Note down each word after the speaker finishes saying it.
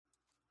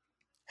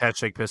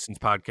Hashtag Pistons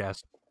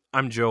Podcast.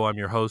 I'm Joe. I'm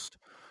your host.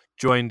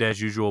 Joined as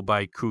usual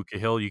by Ku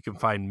Cahill. You can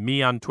find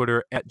me on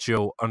Twitter at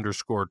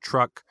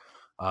Joe_truck.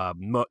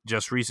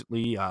 Just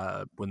recently,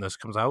 when this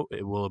comes out,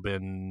 it will have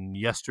been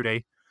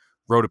yesterday,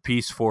 wrote a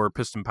piece for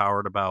Piston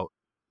Powered about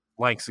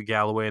Langston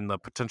Galloway and the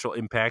potential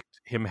impact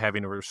him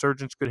having a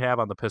resurgence could have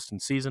on the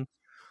Pistons season.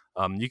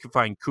 You can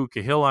find Ku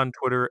Cahill on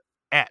Twitter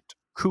at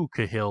Ku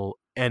Cahill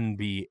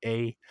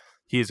NBA.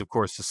 He is, of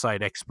course, the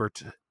site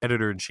expert,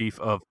 editor-in-chief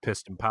of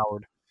Piston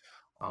Powered.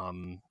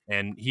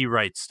 And he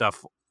writes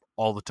stuff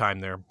all the time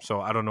there. So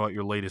I don't know what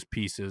your latest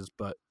piece is,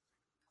 but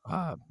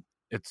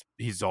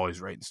he's always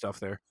writing stuff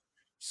there.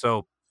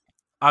 So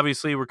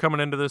obviously we're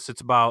coming into this.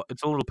 It's a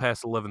little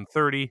past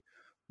 11:30,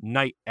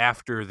 night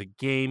after the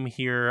game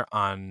here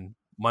on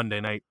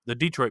Monday night. The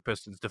Detroit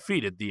Pistons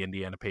defeated the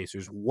Indiana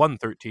Pacers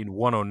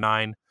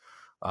 113-109.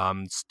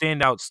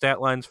 Standout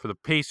stat lines for the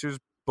Pacers: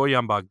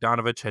 Bojan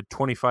Bogdanovic had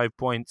 25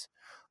 points.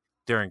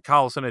 Darren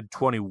Collison had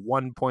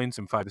 21 points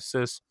and 5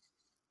 assists.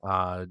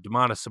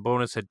 Domantas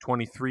Sabonis had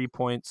 23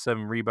 points,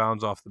 7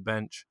 rebounds off the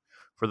bench.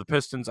 For the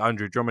Pistons,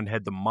 Andre Drummond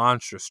had the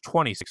monstrous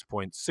 26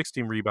 points,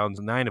 16 rebounds,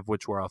 9 of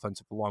which were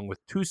offensive, along with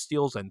 2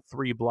 steals and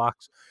 3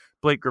 blocks.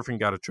 Blake Griffin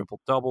got a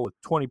triple-double with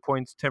 20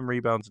 points, 10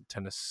 rebounds, and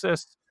 10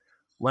 assists.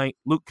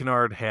 Luke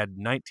Kennard had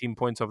 19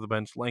 points off the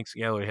bench.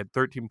 Langston Galloway had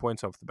 13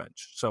 points off the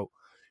bench. So,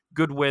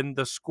 good win.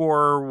 The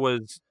score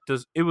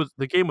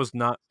the game was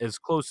not as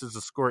close as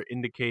the score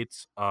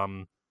indicates.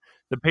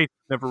 The Pacers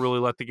never really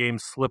let the game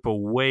slip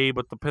away,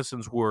 but the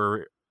Pistons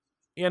were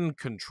in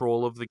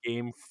control of the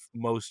game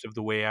most of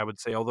the way, I would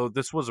say. Although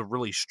this was a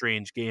really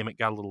strange game, it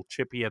got a little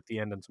chippy at the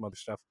end and some other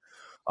stuff.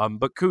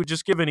 But Ku,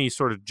 just give any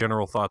sort of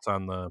general thoughts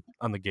on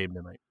the game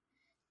tonight.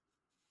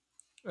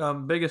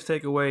 Biggest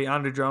takeaway: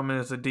 Andre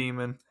Drummond is a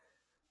demon.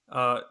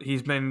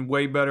 He's been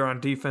way better on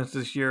defense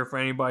this year. For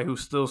anybody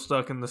who's still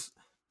stuck in this,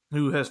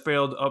 who has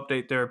failed to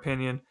update their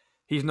opinion,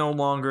 he's no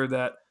longer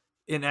that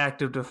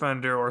inactive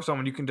defender or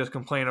someone you can just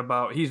complain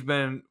about. He's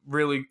been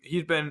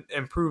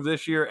improved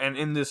this year, and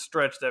in this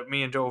stretch that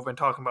me and Joe have been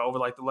talking about over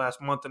like the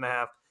last month and a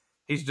half,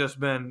 he's just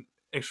been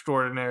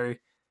extraordinary.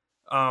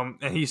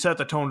 And he set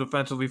the tone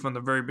defensively from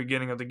the very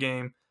beginning of the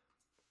game.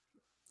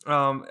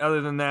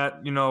 Other than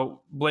that,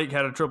 Blake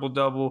had a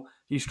triple-double.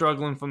 He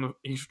struggled from the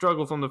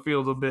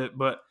field a bit,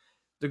 but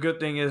the good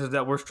thing is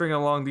that we're stringing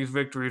along these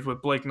victories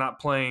with Blake not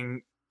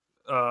playing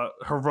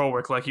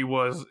heroic like he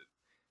was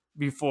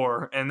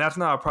before, and that's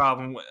not a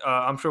problem.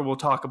 I'm sure we'll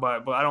talk about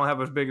it, but I don't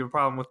have as big of a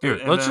problem with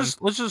it. Let's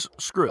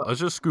just screw it. Let's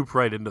just scoop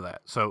right into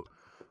that. So,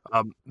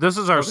 this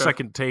is our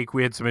second take.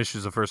 We had some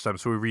issues the first time,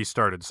 so we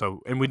restarted.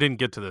 And we didn't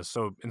get to this.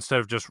 So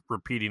instead of just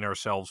repeating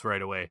ourselves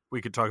right away,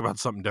 we could talk about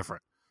something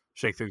different.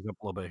 Shake things up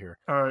a little bit here.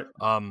 All right.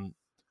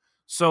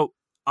 So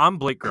I'm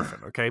Blake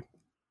Griffin. Okay,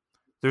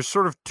 there's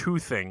sort of two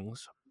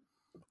things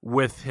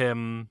with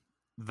him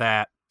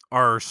that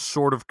are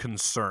sort of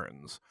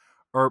concerns.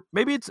 Or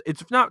maybe it's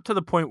not to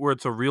the point where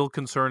it's a real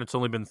concern. It's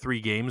only been 3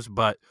 games,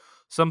 but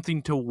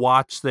something to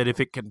watch that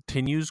if it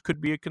continues could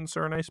be a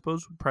concern, I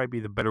suppose, would probably be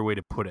the better way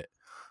to put it.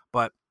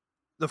 But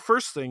the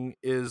first thing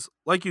is,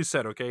 like you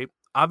said, okay,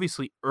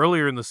 obviously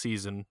earlier in the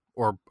season,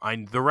 or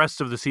the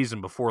rest of the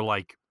season before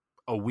like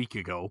a week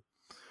ago,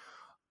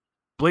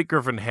 Blake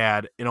Griffin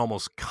had an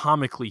almost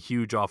comically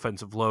huge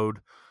offensive load,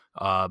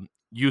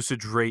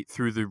 usage rate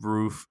through the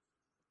roof,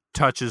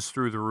 touches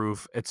through the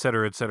roof, et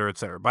cetera, et cetera, et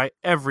cetera. By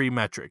every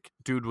metric,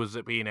 dude was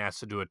being asked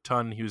to do a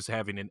ton. He was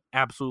having an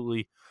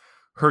absolutely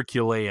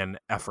Herculean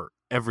effort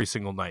every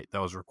single night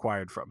that was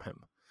required from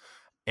him.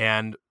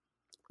 And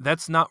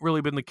that's not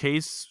really been the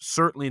case,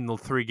 certainly in the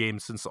 3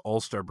 games since the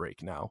All-Star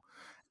break now.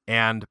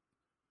 And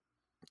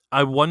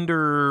I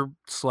wonder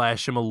 /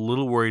 am a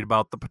little worried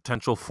about the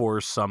potential for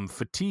some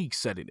fatigue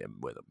setting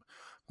in with him.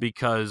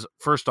 Because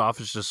first off,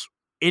 it's just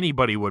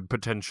anybody would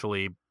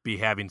potentially be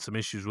having some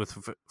issues with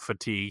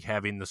fatigue,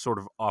 having the sort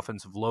of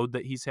offensive load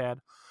that he's had.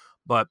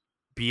 But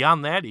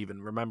beyond that,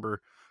 even,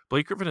 remember,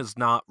 Blake Griffin has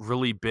not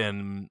really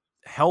been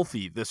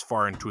healthy this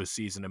far into a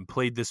season and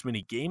played this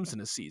many games in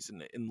a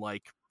season in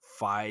like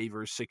 5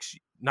 or 6,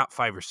 not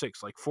 5 or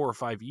 6, like 4 or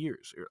 5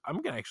 years.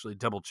 I'm going to actually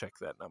double check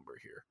that number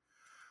here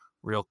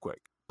real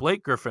quick.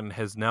 Blake Griffin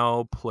has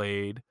now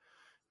played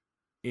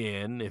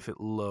in, if it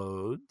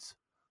loads,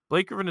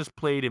 Blake Griffin has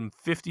played in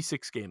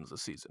 56 games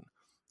this season.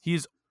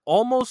 He's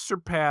almost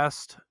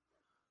surpassed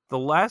the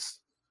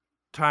last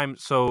time.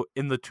 So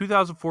in the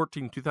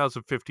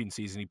 2014-2015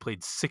 season, he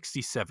played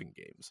 67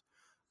 games.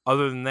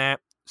 Other than that,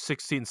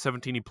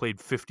 16-17, he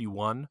played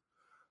 51.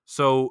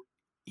 So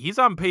he's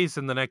on pace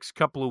in the next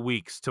couple of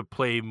weeks to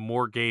play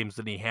more games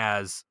than he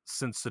has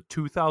since the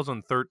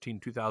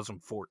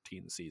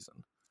 2013-2014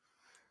 season.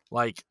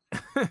 Like,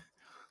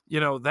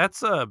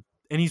 that's and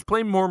he's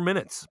playing more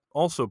minutes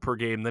also per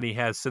game than he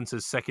has since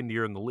his second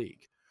year in the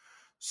league.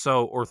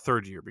 So, or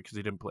third year, because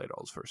he didn't play it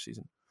all his first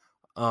season.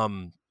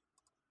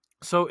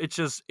 So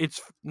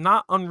it's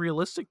not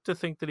unrealistic to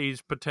think that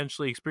he's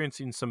potentially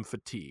experiencing some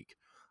fatigue.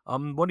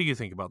 What do you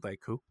think about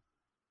that, Ku?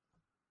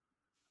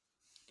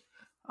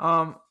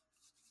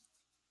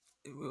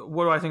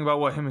 what do I think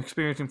about him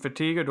experiencing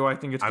fatigue, or do I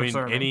think it's I mean,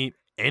 concerning?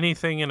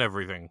 anything and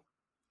everything.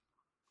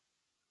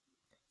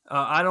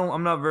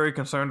 I'm not very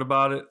concerned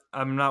about it.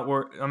 I'm not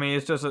worried. I mean,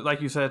 it's just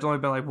like you said. It's only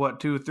been like what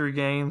 2 or 3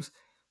 games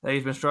that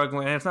he's been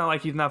struggling, and it's not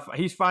like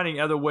he's finding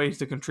other ways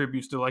to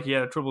contribute. Still, like he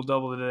had a triple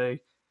double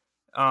today.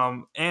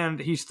 And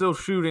he's still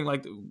shooting.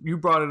 Like you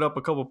brought it up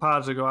a couple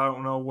pods ago. I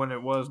don't know when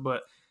it was,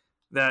 but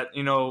that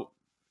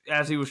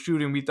as he was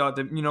shooting, we thought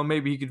that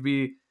maybe he could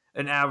be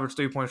an average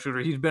 3-point shooter.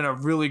 He's been a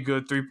really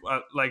good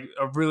like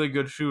a really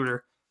good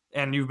shooter,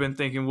 and you've been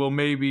thinking, well,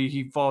 maybe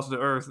he falls to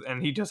earth,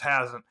 and he just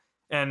hasn't.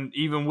 And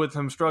even with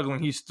him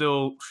struggling, he's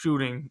still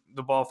shooting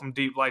the ball from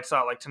deep, lights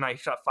out. Like tonight,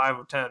 he shot 5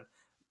 of 10.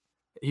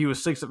 He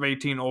was 6 of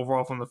 18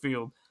 overall from the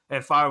field,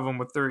 and 5 of them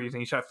were threes,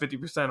 and he shot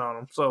 50% on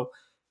them. So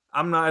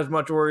I'm not as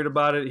much worried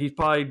about it. He's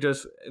probably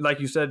just,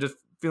 like you said, just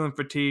feeling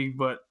fatigued.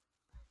 But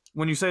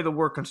when you say the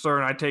word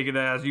concern, I take it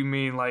as you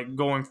mean like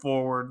going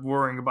forward,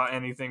 worrying about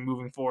anything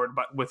moving forward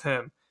with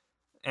him.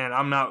 And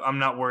I'm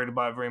not worried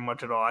about it very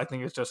much at all. I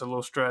think it's just a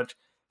little stretch.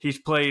 He's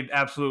played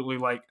absolutely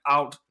like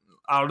out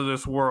of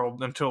this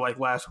world until like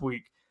last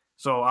week.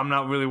 So I'm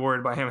not really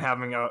worried about him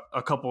having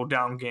a couple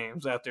down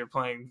games after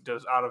playing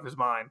just out of his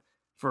mind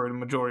for the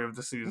majority of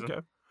the season. Okay,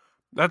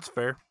 that's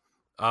fair.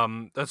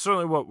 That's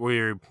certainly what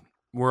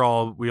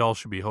we all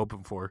should be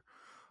hoping for.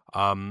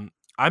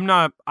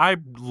 I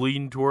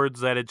lean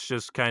towards that it's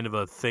just kind of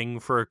a thing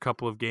for a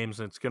couple of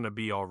games and it's going to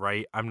be all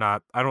right. I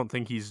don't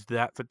think he's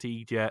that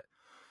fatigued yet.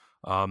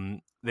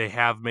 They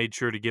have made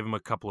sure to give him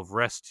a couple of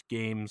rest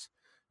games.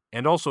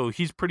 And also,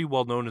 he's pretty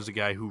well known as a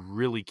guy who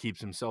really keeps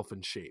himself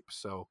in shape.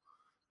 So,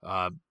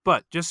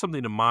 but just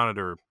something to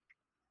monitor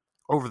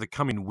over the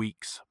coming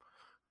weeks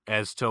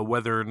as to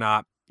whether or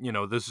not,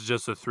 this is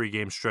just a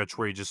 3-game stretch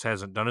where he just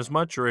hasn't done as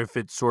much or if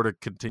it sort of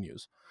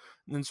continues.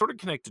 And then sort of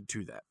connected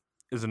to that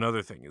is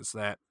another thing is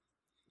that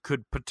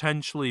could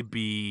potentially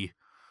be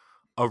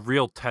a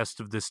real test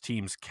of this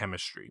team's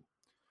chemistry.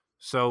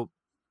 So,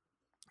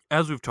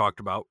 as we've talked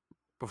about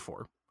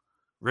before,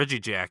 Reggie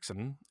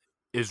Jackson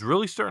is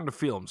really starting to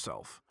feel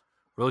himself,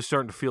 really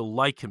starting to feel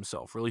like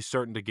himself, really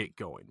starting to get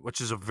going, which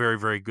is a very,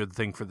 very good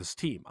thing for this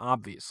team,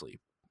 obviously.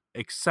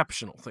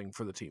 Exceptional thing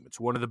for the team. It's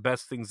one of the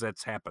best things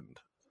that's happened.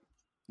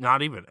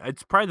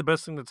 It's probably the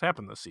best thing that's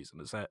happened this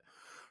season is that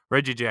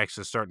Reggie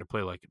Jackson is starting to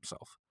play like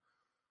himself.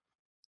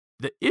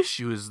 The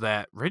issue is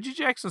that Reggie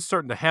Jackson's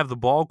starting to have the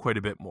ball quite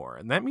a bit more,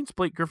 and that means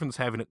Blake Griffin's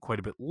having it quite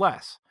a bit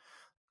less.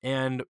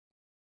 And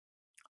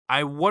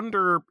I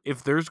wonder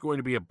if there's going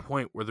to be a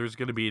point where there's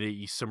going to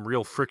be some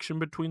real friction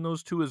between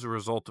those two as a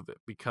result of it,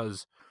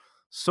 because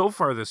so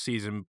far this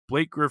season,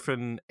 Blake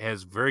Griffin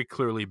has very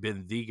clearly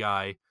been the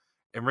guy,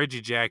 and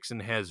Reggie Jackson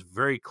has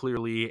very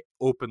clearly,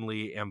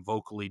 openly, and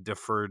vocally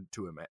deferred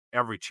to him at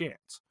every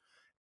chance.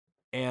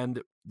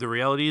 And the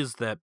reality is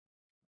that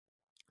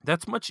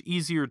that's much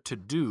easier to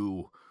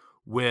do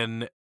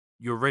when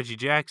you're Reggie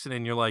Jackson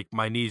and you're like,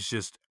 my knees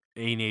just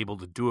ain't able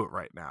to do it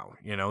right now.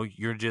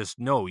 You're just,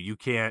 no, you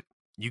can't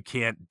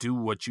do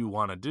what you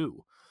want to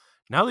do.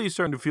 Now that he's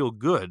starting to feel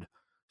good,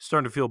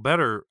 starting to feel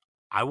better,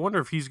 I wonder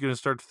if he's going to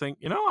start to think,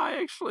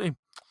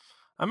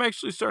 I'm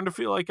actually starting to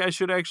feel like I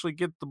should actually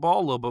get the ball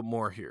a little bit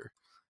more here.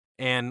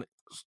 And,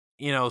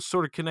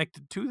 sort of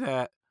connected to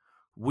that,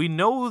 we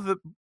know that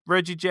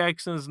Reggie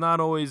Jackson is not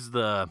always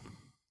the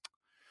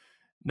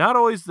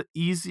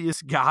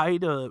easiest guy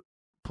to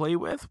play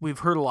with. We've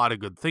heard a lot of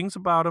good things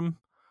about him.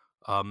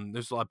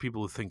 There's a lot of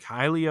people who think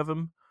highly of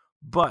him,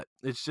 but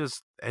it's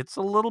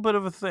a little bit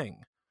of a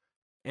thing.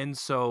 And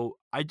so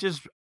I guess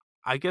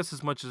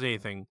as much as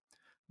anything,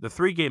 the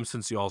 3 games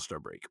since the All-Star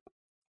break,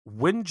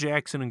 when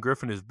Jackson and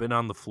Griffin has been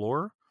on the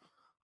floor,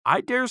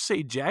 I dare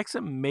say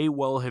Jackson may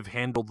well have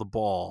handled the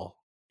ball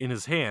in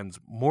his hands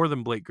more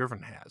than Blake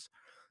Griffin has.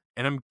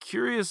 And I'm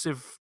curious at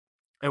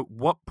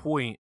what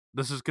point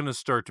this is going to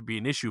start to be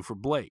an issue for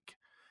Blake.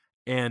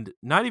 And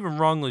not even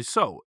wrongly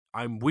so.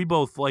 We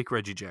both like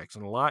Reggie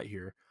Jackson a lot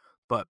here,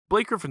 but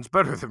Blake Griffin's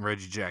better than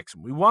Reggie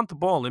Jackson. We want the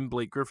ball in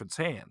Blake Griffin's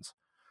hands.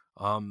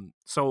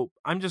 So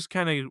I'm just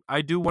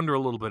I do wonder a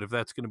little bit if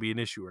that's going to be an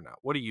issue or not.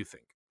 What do you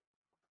think?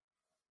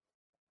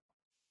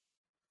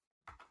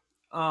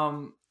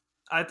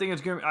 I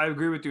think I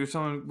agree with you.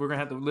 Someone we're gonna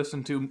have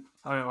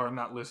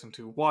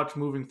to watch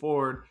moving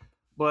forward.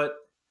 But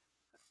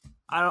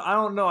I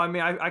don't know. I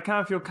mean, I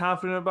kind of feel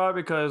confident about it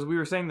because we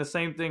were saying the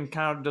same thing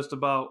kind of just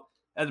about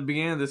at the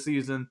beginning of the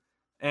season,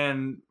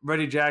 and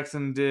Reggie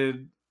Jackson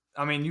did.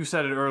 I mean, you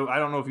said it earlier. I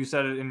don't know if you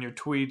said it in your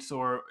tweets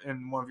or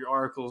in one of your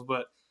articles,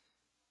 but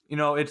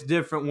it's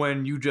different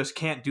when you just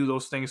can't do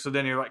those things. So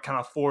then you're like kind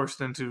of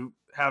forced into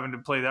having to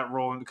play that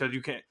role because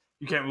you can't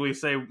really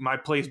say my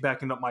play's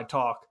backing up my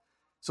talk.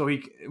 So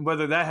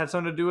whether that had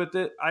something to do with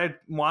it, I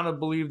want to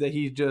believe that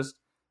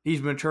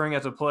he's maturing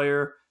as a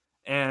player,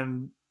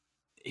 and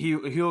he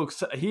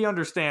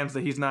understands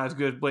that he's not as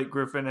good as Blake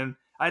Griffin, and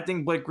I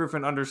think Blake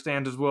Griffin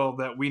understands as well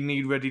that we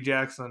need Reggie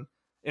Jackson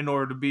in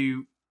order to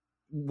be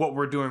what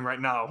we're doing right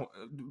now,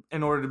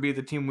 in order to be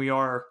the team we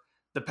are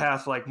the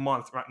past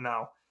month right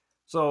now.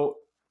 So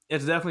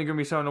it's definitely going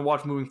to be something to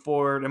watch moving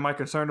forward. Am I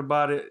concerned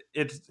about it?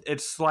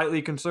 It's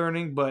slightly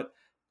concerning, but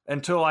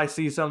until I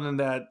see something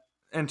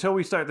until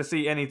we start to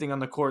see anything on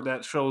the court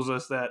that shows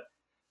us that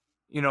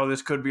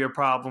this could be a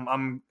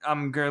problem,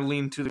 I'm going to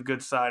lean to the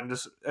good side and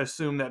just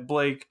assume that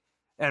Blake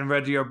and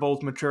Reggie are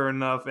both mature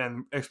enough,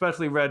 and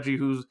especially Reggie,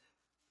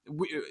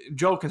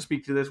 Joe can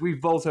speak to this. We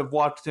both have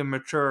watched him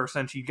mature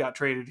since he got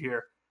traded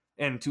here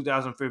in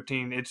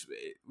 2015.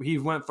 He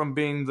went from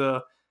being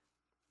the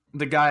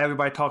guy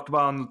everybody talked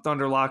about in the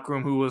Thunder locker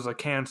room who was a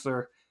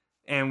cancer,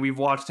 and we've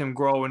watched him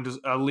grow into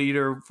a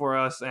leader for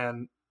us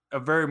and a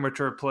very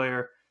mature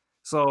player.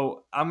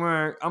 So I'm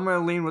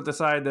gonna lean with the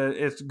side that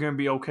it's gonna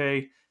be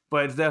okay,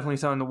 but it's definitely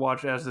something to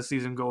watch as the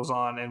season goes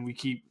on and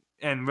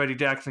Reggie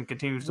Jackson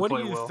continues to play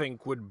well. What do you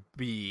think would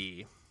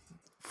be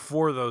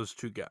for those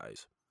two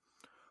guys?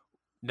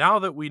 Now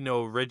that we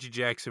know Reggie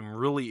Jackson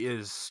really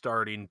is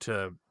starting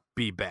to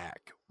be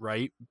back,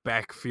 right?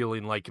 Back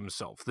feeling like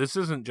himself. This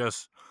isn't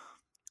just,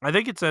 I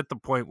think it's at the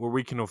point where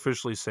we can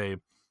officially say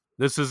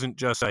this isn't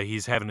just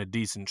he's having a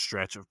decent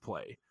stretch of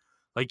play.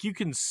 Like, you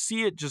can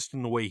see it just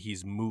in the way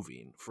he's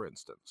moving, for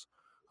instance.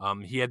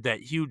 He had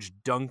that huge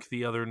dunk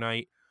the other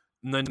night.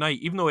 And the night,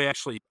 even though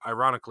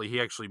ironically,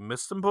 he actually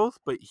missed them both,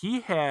 but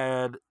he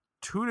had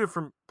two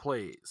different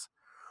plays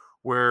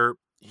where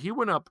he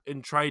went up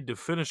and tried to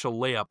finish a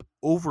layup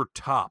over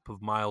top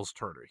of Miles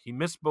Turner. He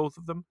missed both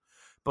of them,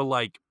 but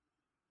like,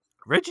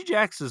 Reggie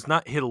Jackson has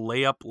not hit a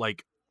layup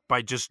like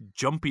by just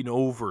jumping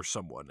over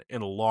someone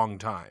in a long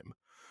time.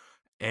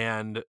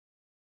 And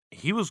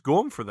he was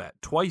going for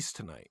that twice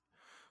tonight.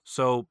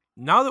 So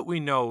now that we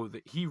know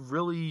that he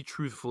really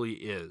truthfully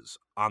is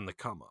on the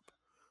come up,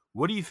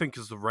 what do you think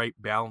is the right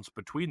balance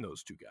between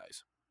those two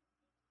guys?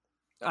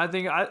 I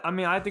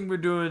think we're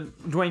doing.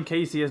 Dwayne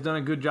Casey has done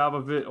a good job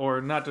of it,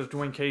 or not just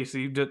Dwayne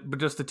Casey, but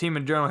just the team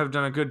in general have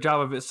done a good job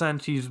of it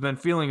since he's been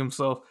feeling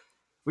himself.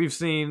 We've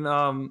seen,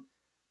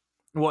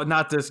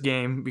 not this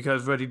game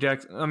because Reggie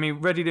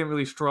Jackson. Reggie didn't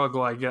really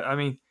struggle.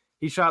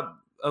 He shot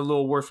a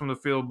little worse from the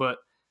field, but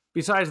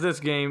besides this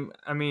game,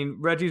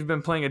 Reggie's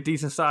been playing a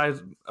decent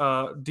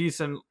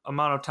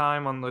amount of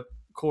time on the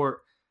court,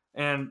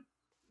 and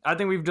I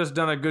think we've just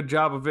done a good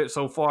job of it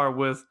so far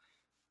with.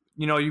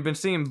 You've been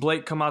seeing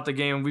Blake come out the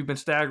game, and we've been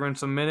staggering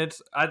some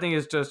minutes. I think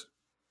it's just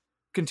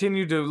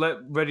continue to let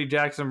Reggie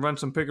Jackson run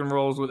some pick and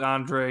rolls with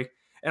Andre.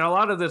 And a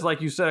lot of this,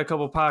 like you said a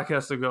couple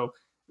podcasts ago,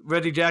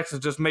 Reggie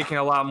Jackson's just making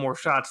a lot more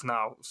shots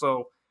now.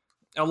 So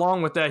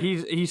along with that,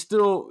 he's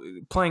still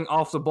playing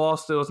off the ball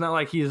still. It's not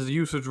like his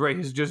usage rate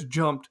has just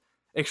jumped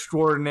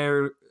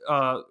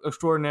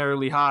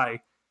extraordinarily high.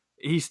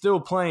 He's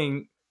still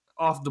playing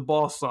off the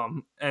ball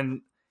some,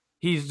 and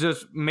he's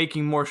just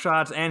making more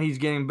shots, and he's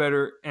getting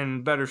better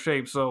and better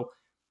shape. So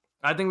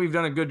I think we've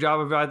done a good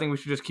job of it. I think we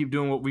should just keep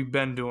doing what we've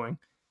been doing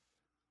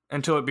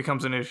until it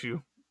becomes an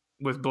issue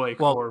with Blake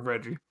or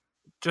Reggie.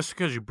 Just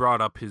because you brought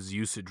up his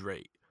usage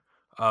rate,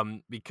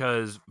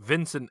 because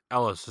Vincent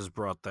Ellis has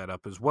brought that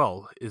up as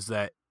well, is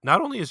that not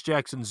only has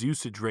Jackson's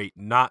usage rate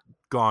not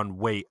gone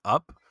way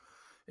up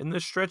in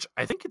this stretch,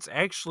 I think it's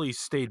actually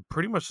stayed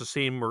pretty much the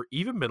same or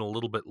even been a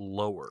little bit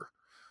lower.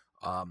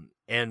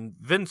 And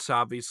Vince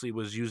obviously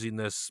was using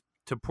this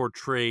to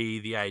portray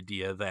the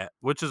idea that,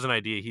 which is an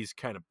idea he's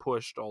kind of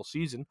pushed all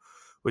season,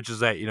 which is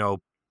that,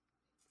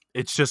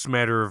 it's just a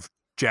matter of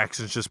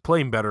Jackson's just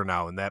playing better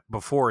now, and that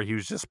before he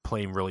was just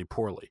playing really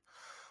poorly.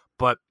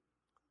 But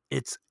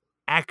it's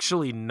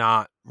actually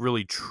not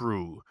really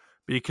true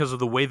because of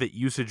the way that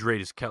usage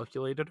rate is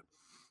calculated.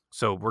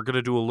 So we're going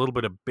to do a little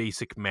bit of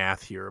basic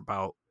math here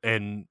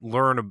and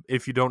learn,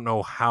 if you don't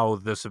know how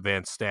this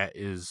advanced stat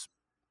is,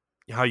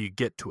 how you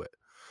get to it.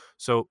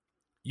 So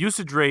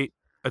usage rate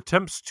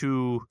attempts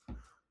to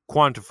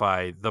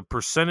quantify the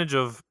percentage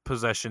of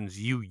possessions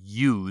you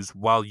use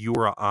while you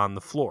are on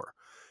the floor.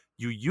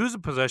 You use a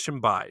possession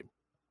by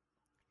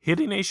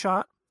hitting a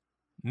shot,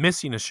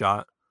 missing a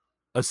shot,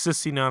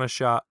 assisting on a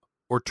shot,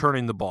 or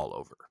turning the ball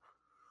over.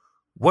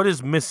 What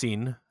is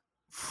missing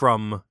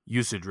from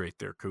usage rate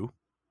there, Koo?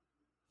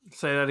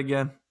 Say that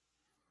again.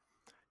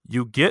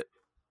 You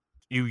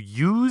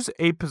use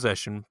a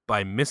possession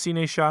by missing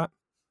a shot,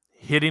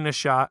 hitting a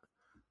shot,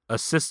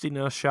 assisting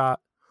a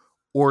shot,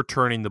 or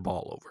turning the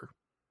ball over,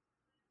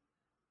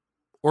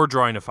 or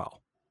drawing a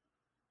foul.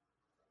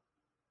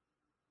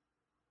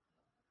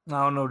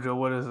 I don't know, Joe.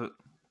 What is it?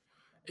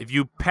 If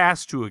you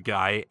pass to a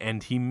guy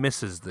and he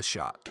misses the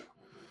shot.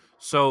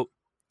 So,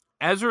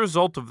 as a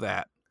result of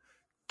that,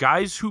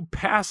 guys who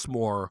pass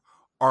more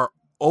are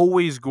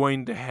always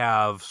going to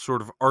have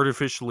sort of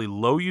artificially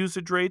low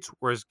usage rates,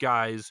 whereas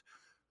guys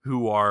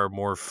who are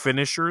more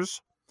finishers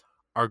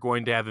are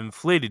going to have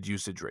inflated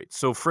usage rates.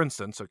 So, for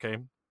instance,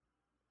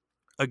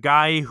 a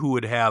guy who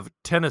would have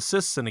 10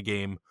 assists in a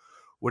game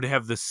would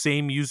have the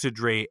same usage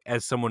rate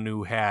as someone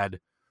who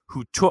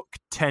took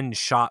 10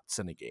 shots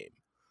in a game,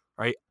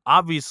 right?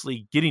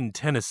 Obviously, getting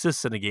 10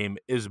 assists in a game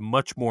is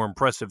much more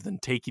impressive than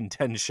taking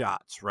 10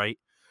 shots, right?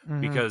 Mm-hmm.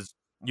 Because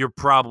you're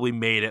probably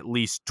made at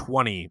least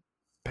 20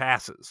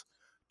 passes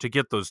to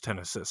get those 10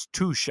 assists,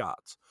 2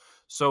 shots.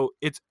 So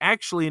it's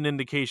actually an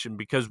indication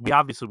because we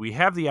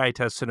have the eye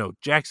test to know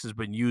Jackson's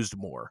been used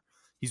more.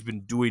 He's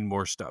been doing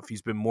more stuff.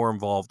 He's been more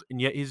involved,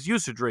 and yet his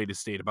usage rate has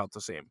stayed about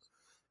the same.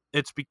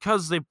 It's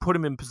because they put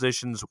him in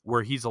positions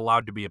where he's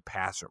allowed to be a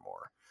passer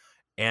more.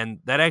 And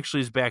that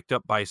actually is backed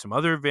up by some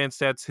other advanced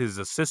stats. His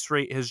assist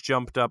rate has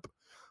jumped up.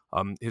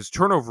 His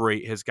turnover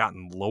rate has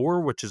gotten lower,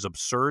 which is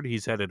absurd.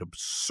 He's had an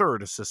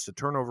absurd assist to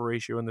turnover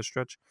ratio in the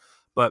stretch.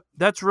 But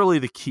that's really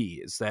the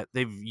key, is that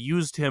they've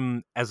used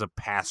him as a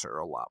passer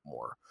a lot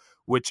more,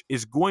 which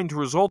is going to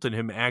result in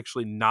him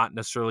actually not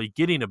necessarily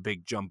getting a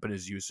big jump in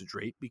his usage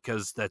rate,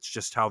 because that's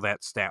just how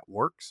that stat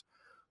works.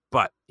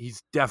 But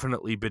he's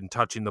definitely been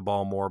touching the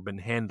ball more, been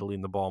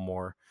handling the ball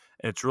more,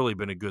 and it's really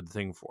been a good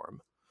thing for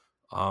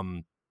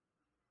him.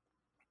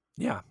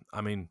 Yeah, I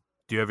mean,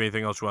 do you have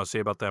anything else you want to say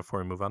about that before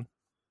we move on?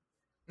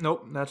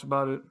 Nope, that's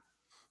about it.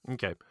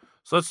 Okay,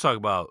 so let's talk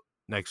about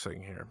next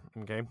thing here.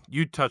 Okay,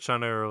 you touched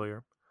on it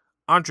earlier.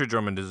 Andre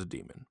Drummond is a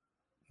demon.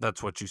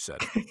 That's what you said.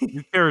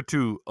 You care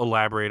to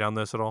elaborate on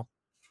this at all?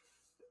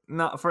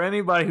 Not for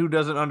anybody who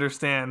doesn't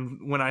understand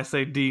when I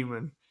say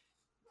demon.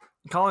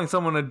 Calling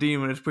someone a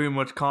demon is pretty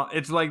much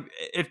it's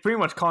pretty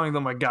much calling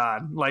them a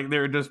god. Like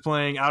they're just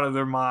playing out of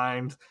their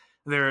mind.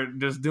 They're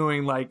just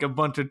doing like a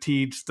bunch of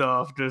teed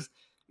stuff, just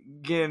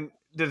getting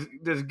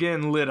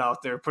lit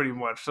out there pretty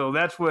much. So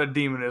that's what a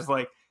demon is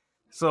like.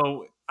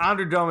 So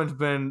Andre Drummond's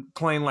been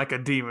playing like a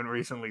demon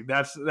recently.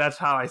 That's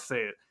how I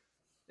say it.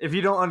 If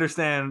you don't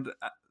understand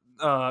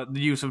the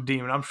use of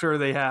demon, I'm sure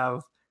they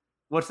have.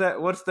 What's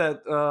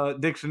that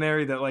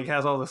dictionary that like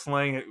has all the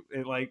slang?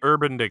 It like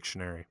Urban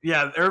Dictionary.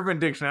 Yeah, Urban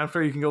Dictionary. I'm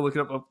sure you can go look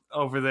it up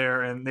over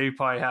there, and they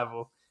probably have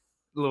a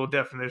little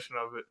definition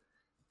of it.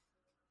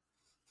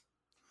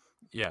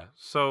 Yeah.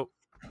 So,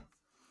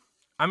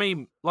 I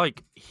mean,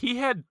 like, he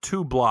had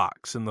 2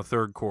 blocks in the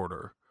third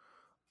quarter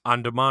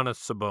on Domantas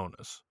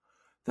Sabonis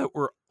that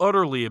were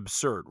utterly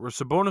absurd, where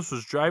Sabonis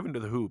was driving to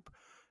the hoop,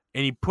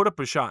 and he put up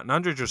a shot, and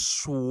Andre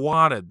just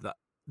swatted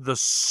the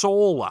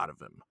soul out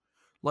of him.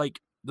 Like,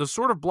 the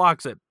sort of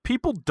blocks that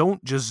people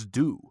don't just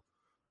do.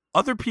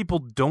 Other people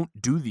don't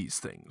do these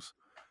things.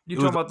 You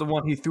talking about the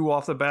one he threw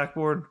off the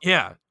backboard?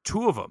 Yeah,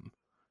 2 of them.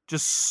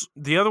 Just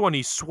the other one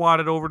he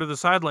swatted over to the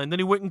sideline, then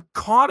he went and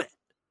caught it.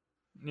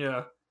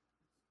 Yeah.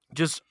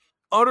 Just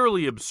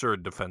utterly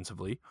absurd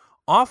defensively.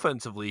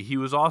 Offensively, he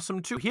was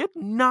awesome too. He had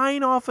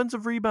 9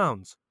 offensive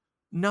rebounds.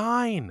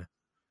 9.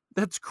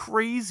 That's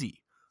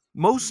crazy.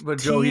 Most but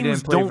teams Joe, he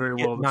didn't play don't very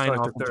get well 9 to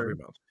offensive third.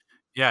 rebounds.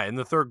 Yeah, in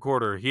the third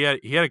quarter, he had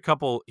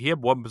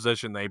one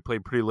possession that he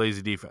played pretty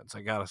lazy defense,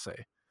 I gotta say.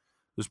 It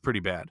was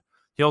pretty bad.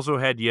 He also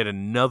had yet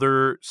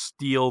another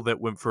steal that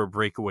went for a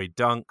breakaway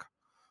dunk.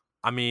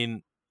 I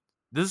mean,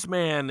 this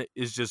man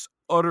is just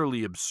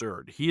utterly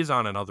absurd. He is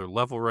on another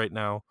level right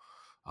now.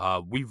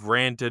 We've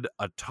ranted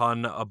a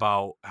ton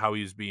about how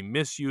he's being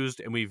misused,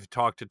 and we've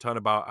talked a ton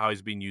about how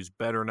he's being used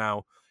better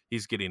now.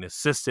 He's getting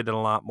assisted in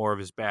a lot more of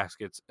his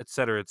baskets, et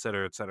cetera, et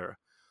cetera, et cetera.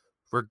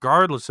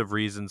 Regardless of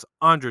reasons,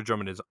 Andre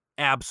Drummond is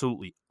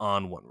absolutely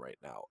on one right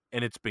now.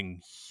 And it's been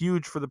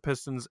huge for the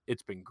Pistons.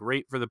 It's been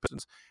great for the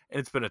Pistons. And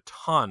it's been a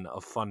ton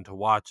of fun to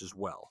watch as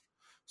well.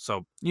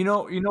 So you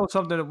know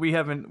something that we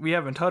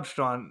haven't touched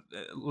on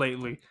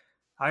lately.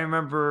 I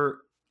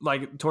remember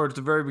like towards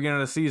the very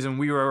beginning of the season,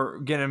 we were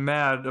getting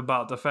mad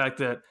about the fact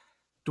that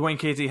Dwayne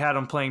Casey had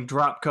him playing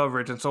drop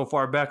coverage and so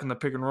far back in the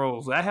pick and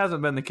rolls. That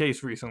hasn't been the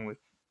case recently.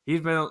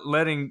 He's been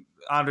letting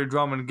Andre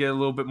Drummond get a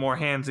little bit more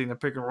handsy in the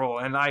pick and roll,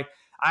 and I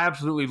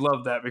absolutely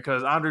love that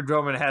because Andre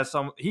Drummond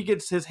he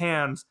gets his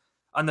hands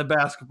on the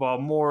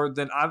basketball more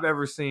than I've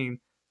ever seen.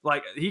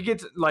 Like he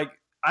gets like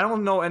I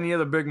don't know any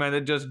other big man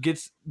that just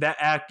gets that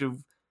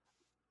active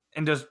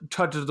and just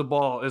touches the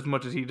ball as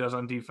much as he does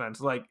on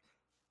defense. Like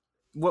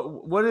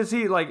what is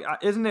he like?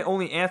 Isn't it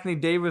only Anthony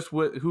Davis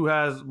who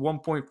has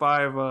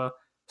 1.5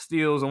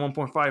 steals and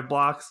 1.5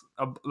 blocks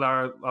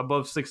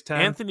above 6'10"?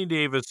 Anthony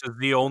Davis is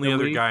the only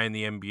other guy in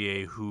the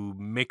NBA who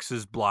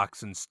mixes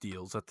blocks and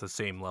steals at the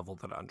same level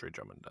that Andre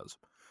Drummond does.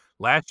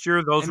 Last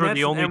year, those were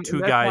the only 2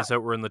 guys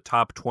that were in the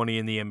top 20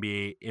 in the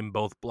NBA in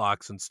both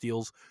blocks and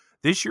steals.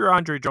 This year,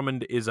 Andre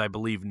Drummond is, I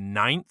believe,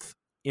 9th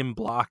in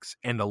blocks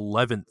and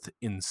 11th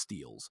in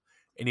steals.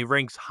 And he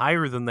ranks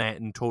higher than that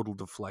in total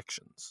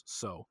deflections.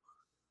 So,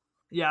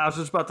 yeah, I was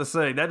just about to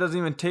say, that doesn't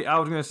even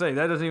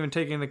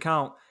take into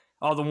account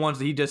all the ones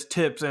that he just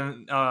tips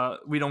and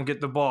we don't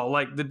get the ball.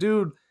 Like the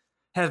dude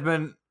he's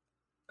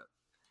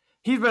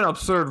been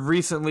absurd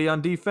recently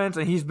on defense,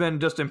 and he's been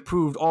just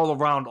improved all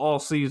around all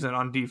season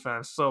on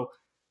defense. So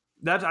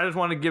I just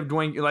want to give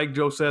Dwayne, like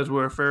Joe says,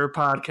 we're a fair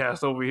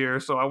podcast over here.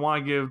 So I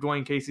want to give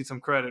Dwayne Casey some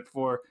credit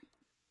for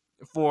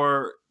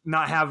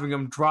not having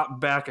him drop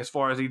back as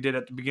far as he did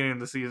at the beginning of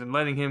the season,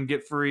 letting him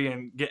get free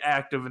and get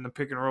active in the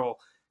pick and roll.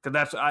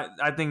 Because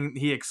I think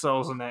he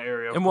excels in that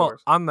area. And well,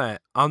 on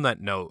that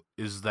note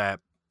is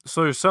that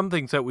so there's some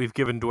things that we've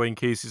given Dwayne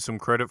Casey some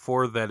credit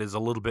for that is a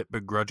little bit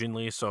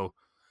begrudgingly. So,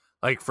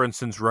 like for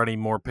instance, running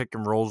more pick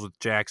and rolls with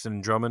Jackson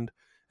and Drummond.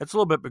 it's a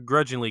little bit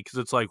begrudgingly because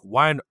it's like,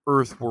 why on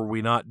earth were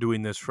we not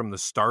doing this from the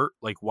start?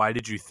 Like, why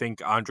did you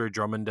think Andre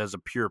Drummond as a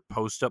pure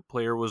post-up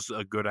player was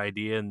a good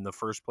idea in the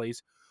first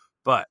place?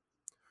 But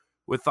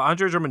with the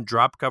Andre Drummond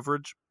drop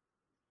coverage,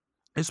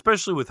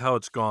 especially with how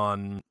it's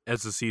gone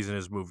as the season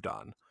has moved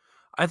on,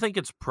 I think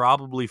it's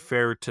probably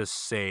fair to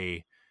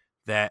say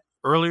that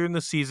earlier in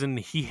the season,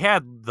 he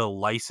had the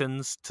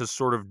license to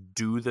sort of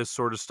do this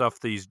sort of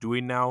stuff that he's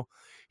doing now.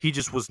 He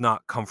just was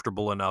not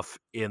comfortable enough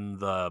in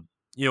the,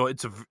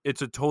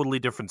 it's a totally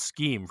different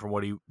scheme from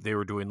what they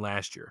were doing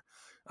last year.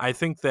 I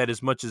think that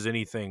as much as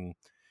anything,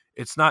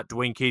 it's not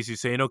Dwayne Casey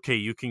saying, okay,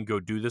 you can go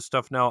do this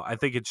stuff now. I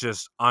think it's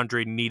just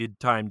Andre needed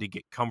time to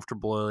get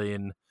comfortable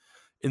in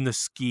the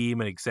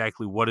scheme and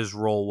exactly what his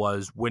role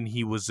was, when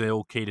he was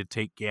okay to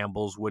take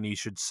gambles, when he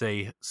should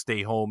say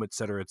stay home, et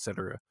cetera, et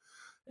cetera.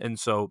 And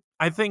so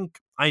I think,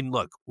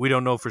 look, we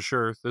don't know for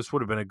sure. This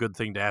would have been a good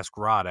thing to ask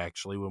Rod,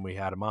 actually, when we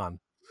had him on.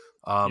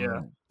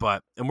 Yeah.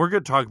 And we're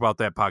going to talk about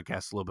that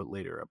podcast a little bit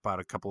later, about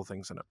a couple of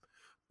things in it.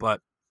 But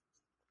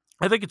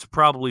I think it's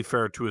probably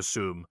fair to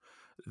assume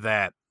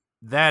that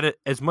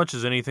as much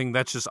as anything,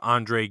 that's just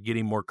Andre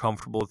getting more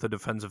comfortable with the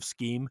defensive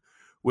scheme,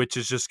 which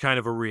is just kind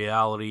of a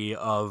reality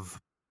of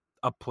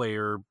a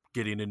player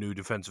getting a new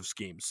defensive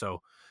scheme.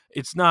 So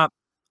it's not,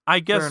 I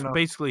guess,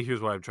 basically,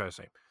 here's what I'm trying to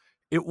say.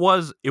 It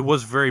was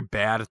very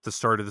bad at the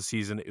start of the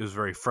season. It was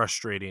very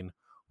frustrating.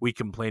 We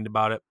complained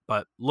about it,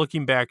 but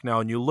looking back now,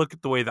 and you look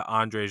at the way that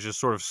Andre has just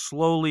sort of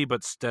slowly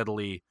but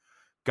steadily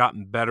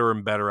gotten better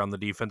and better on the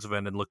defensive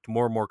end and looked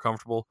more and more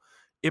comfortable,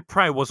 it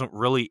probably wasn't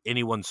really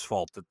anyone's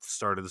fault at the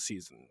start of the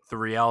season. The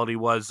reality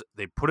was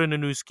they put in a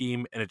new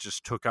scheme, and it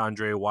just took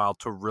Andre a while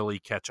to really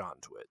catch on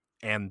to it.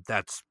 And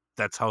that's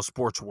how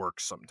sports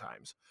works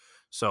sometimes.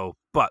 So,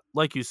 but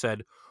like you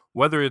said,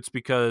 whether it's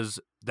because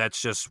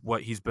that's just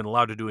what he's been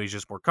allowed to do, he's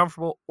just more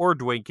comfortable, or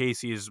Dwayne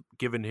Casey has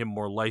given him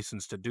more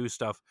license to do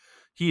stuff,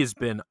 he has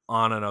been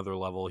on another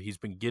level. He's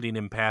been getting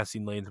in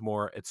passing lanes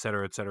more, et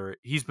cetera, et cetera.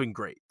 He's been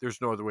great. There's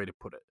no other way to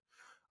put it.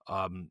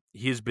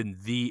 He has been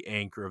the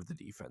anchor of the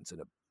defense in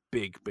a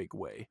big, big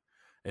way.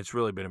 It's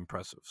really been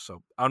impressive.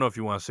 So I don't know if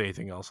you want to say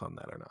anything else on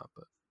that or not,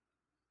 but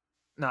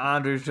no,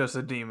 Andre's just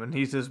a demon.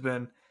 He's just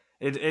been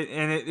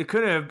it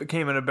couldn't have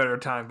came at a better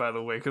time, by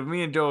the way, because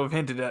me and Joe have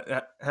hinted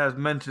at, has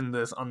mentioned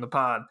this on the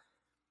pod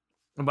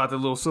about the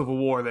little civil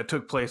war that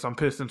took place on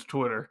Pistons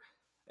Twitter,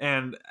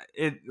 and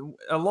it,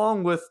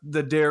 along with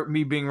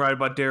me being right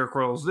about Derrick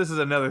Rose, this is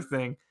another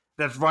thing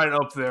that's right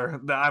up there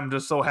that I'm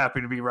just so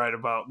happy to be right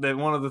about. That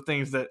one of the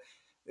things that,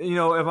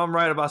 if I'm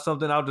right about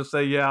something, I'll just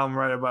say, yeah, I'm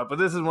right about it. But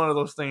this is one of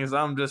those things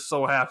I'm just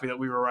so happy that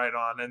we were right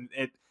on, and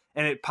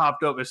it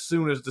popped up as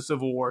soon as the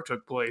Civil War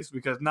took place,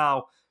 because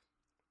now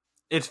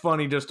it's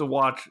funny just to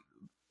watch,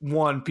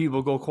 one,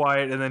 people go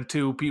quiet, and then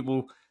two,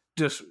 people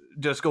just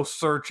go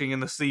searching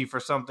in the sea for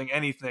something,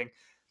 anything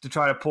to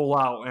try to pull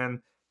out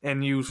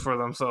and use for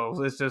themselves.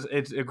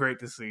 It's great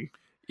to see.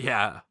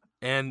 Yeah,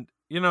 and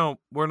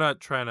we're not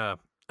trying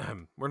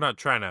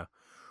to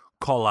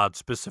call out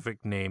specific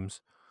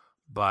names,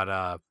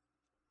 but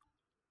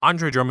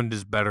Andre Drummond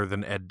is better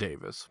than Ed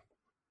Davis.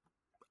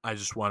 I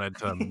just wanted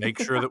to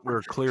make sure that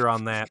we're clear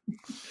on that.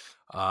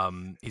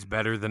 He's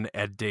better than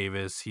Ed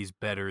Davis. He's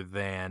better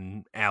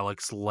than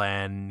Alex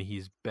Len.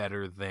 He's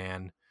better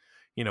than,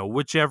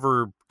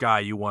 whichever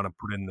guy you want to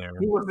put in there.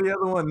 Who was the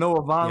other one?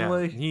 Noah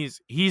Vonleh? Yeah,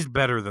 he's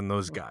better than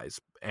those guys.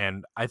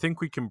 And I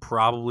think we can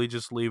probably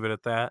just leave it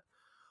at that.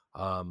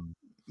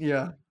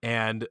 Yeah.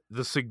 And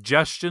the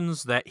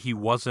suggestions that he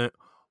wasn't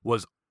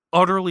was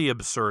utterly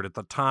absurd at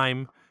the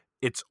time.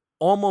 It's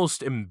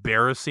almost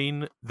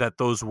embarrassing that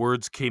those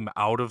words came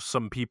out of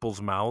some people's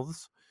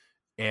mouths.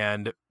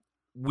 And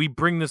we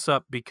bring this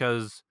up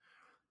because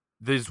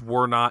these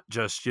were not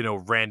just,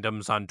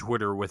 randoms on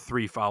Twitter with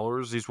 3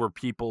 followers. These were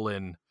people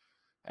in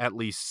at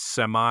least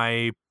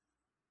semi-prominent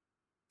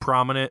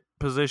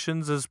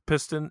positions as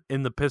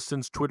in the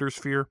Pistons Twitter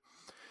sphere.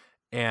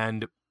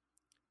 And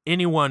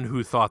anyone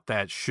who thought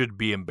that should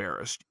be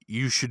embarrassed.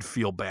 You should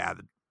feel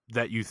bad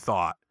that you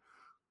thought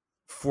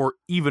for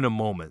even a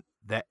moment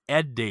that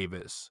Ed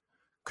Davis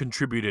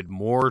contributed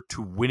more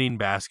to winning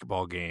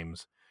basketball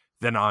games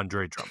than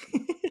Andre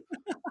Drummond.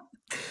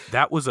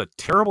 That was a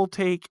terrible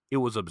take. It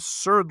was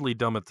absurdly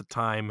dumb at the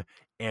time,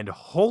 and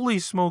holy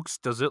smokes,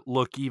 does it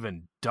look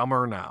even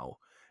dumber now.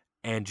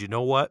 And you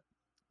know what?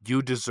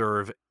 You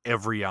deserve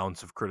every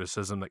ounce of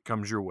criticism that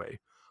comes your way.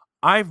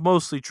 I've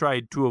mostly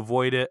tried to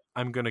avoid it.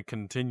 I'm going to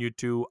continue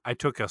to. I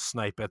took a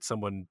snipe at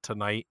someone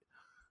tonight,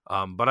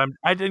 but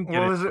I didn't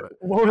get into it.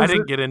 I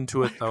didn't get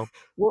into it though.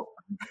 What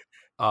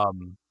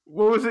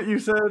was it you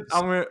said?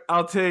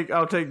 I'll take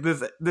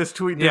this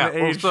tweet.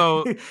 Yeah.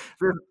 So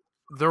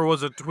there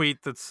was a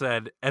tweet that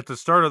said at the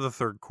start of the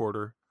third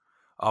quarter,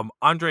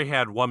 Andre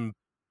had one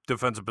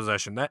defensive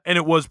possession, and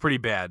it was pretty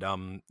bad.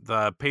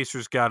 The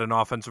Pacers got an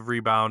offensive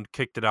rebound,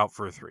 kicked it out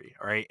for a 3.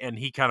 All right, and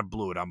he kind of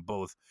blew it on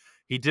both.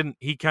 He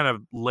kind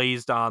of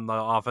lazed on the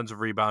offensive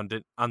rebound,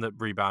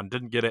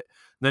 didn't get it,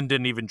 then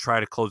didn't even try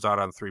to close out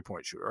on a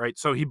 3-point shooter. Right,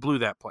 so he blew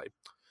that play,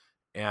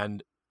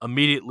 and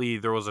immediately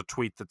there was a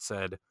tweet that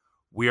said,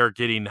 we are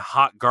getting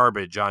hot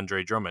garbage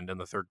Andre Drummond in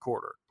the third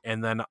quarter.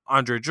 And then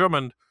Andre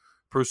Drummond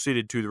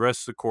proceeded to the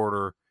rest of the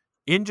quarter.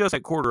 In just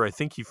that quarter, I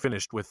think he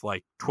finished with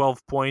like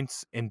 12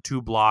 points and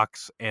 2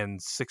 blocks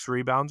and 6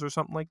 rebounds or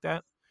something like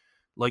that.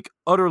 Like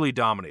utterly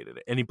dominated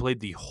it. And he played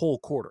the whole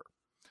quarter.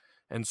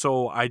 And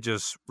so I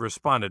just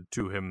responded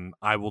to him,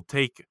 I will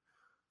take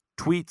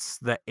tweets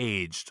that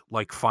aged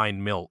like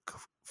fine milk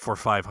for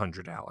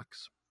 500,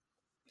 Alex.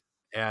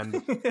 And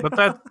but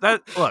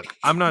that look,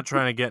 I'm not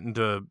trying to get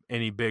into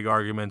any big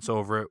arguments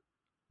over it.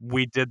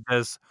 We did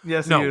this.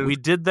 Yes, No, we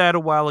did that a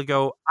while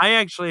ago. I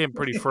actually am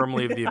pretty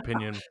firmly of the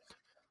opinion.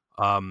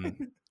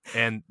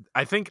 And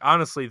I think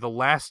honestly, the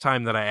last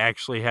time that I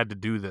actually had to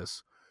do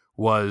this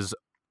was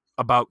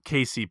about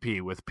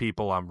KCP with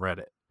people on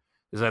Reddit.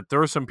 Is that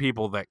there are some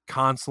people that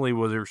constantly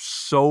were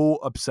so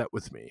upset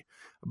with me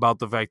about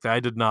the fact that I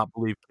did not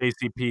believe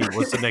KCP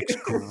was the next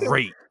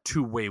great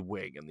two-way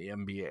wing in the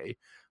NBA.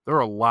 There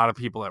are a lot of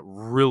people that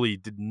really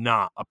did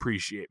not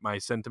appreciate my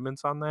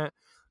sentiments on that.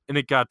 And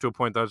it got to a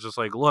point that I was just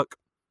like, look,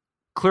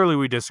 clearly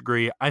we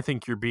disagree. I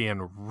think you're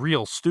being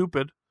real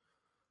stupid.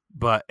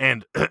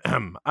 And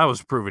I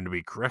was proven to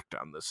be correct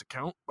on this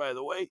account, by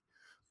the way.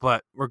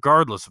 But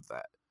regardless of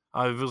that,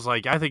 I was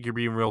like, I think you're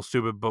being real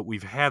stupid, but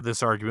we've had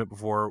this argument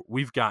before.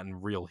 We've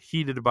gotten real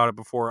heated about it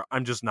before.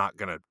 I'm just not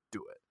going to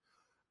do it.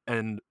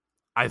 And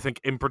I think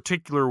in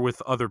particular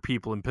with other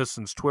people in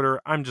Pistons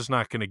Twitter, I'm just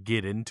not going to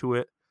get into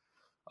it.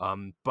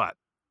 But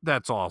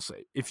that's all I'll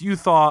say. If you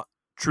thought,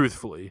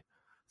 truthfully,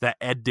 that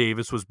Ed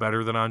Davis was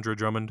better than Andre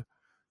Drummond,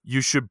 you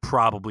should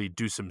probably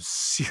do some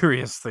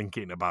serious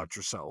thinking about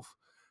yourself,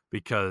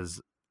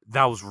 because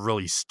that was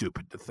really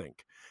stupid to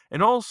think.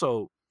 And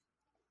also,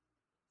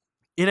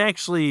 it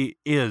actually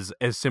is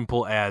as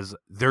simple as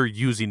they're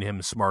using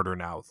him smarter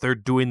now. They're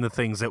doing the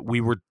things that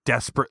we were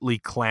desperately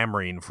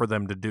clamoring for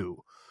them to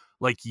do.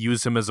 Like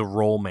use him as a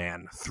roll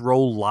man, throw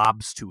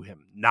lobs to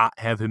him, not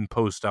have him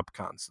post up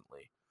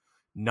constantly,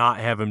 not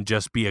have him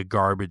just be a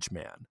garbage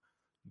man.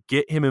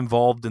 Get him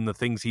involved in the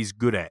things he's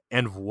good at.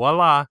 And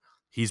voila,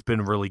 he's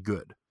been really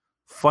good.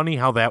 Funny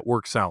how that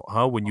works out,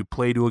 huh? When you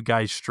play to a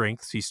guy's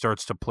strengths, he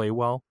starts to play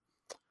well.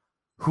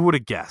 Who would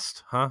have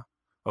guessed, huh?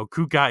 Oh,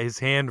 Koo got his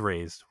hand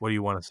raised. What do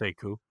you want to say,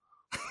 Koo?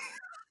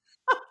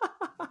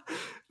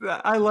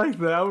 I like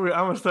that. I'm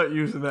gonna start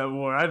using that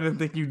more. I didn't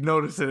think you'd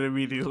notice it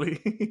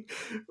immediately.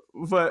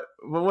 but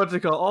what's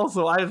it called?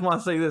 Also, I just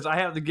want to say this. I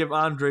have to give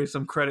Andre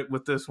some credit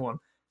with this one.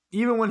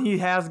 Even when he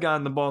has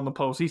gotten the ball in the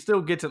post, he still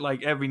gets it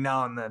like every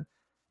now and then.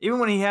 Even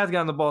when he has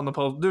gotten the ball in the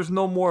post, there's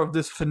no more of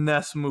this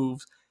finesse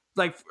moves.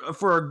 Like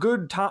for a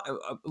good time,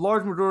 a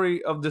large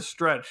majority of this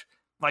stretch,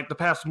 like the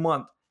past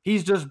month,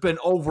 he's just been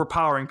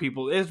overpowering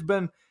people. This is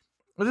one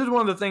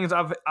of the things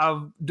I've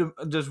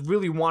just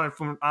really wanted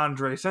from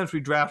Andre since we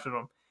drafted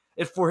him.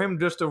 Is for him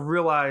just to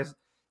realize.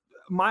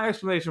 My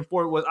explanation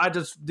for it was I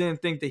just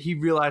didn't think that he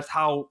realized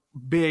how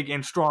big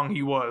and strong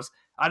he was.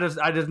 I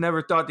just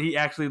never thought that he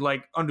actually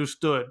like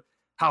understood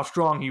how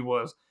strong he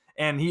was.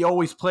 And he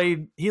always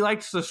played. He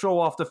likes to show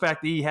off the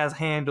fact that he has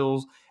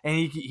handles and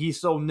he's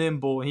so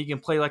nimble and he can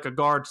play like a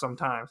guard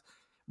sometimes.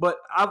 But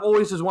I've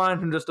always just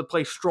wanted him just to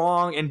play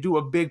strong and do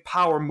a big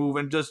power move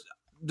and just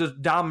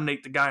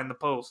dominate the guy in the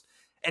post.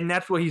 And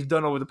that's what he's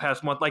done over the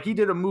past month. Like he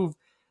did a move.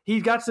 He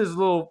got his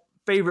little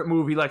favorite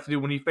move he likes to do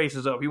when he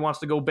faces up. He wants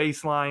to go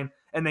baseline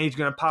and then he's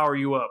going to power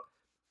you up.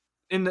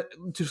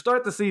 To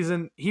start the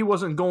season, he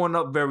wasn't going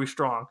up very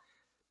strong.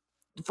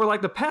 For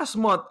like the past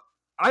month,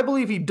 I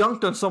believe he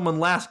dunked on someone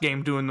last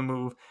game doing the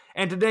move.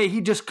 And today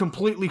he just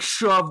completely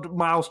shoved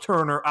Miles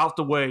Turner out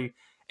the way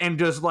and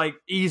just like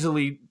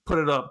easily put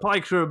it up.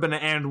 Probably should have been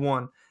an and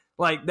one.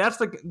 Like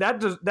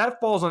that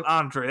falls on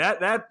Andre.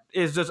 That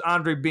is just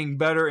Andre being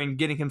better and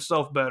getting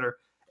himself better.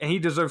 And he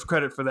deserves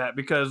credit for that,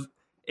 because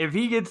if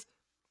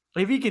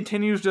he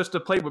continues just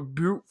to play with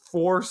brute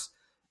force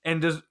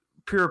and just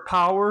pure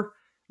power,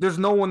 there's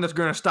no one that's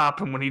going to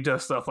stop him when he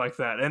does stuff like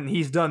that. And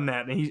he's done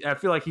that. And I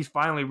feel like he's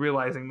finally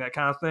realizing that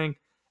kind of thing.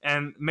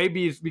 And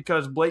maybe it's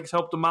because Blake's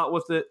helped him out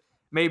with it.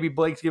 Maybe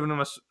Blake's given him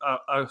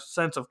a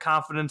sense of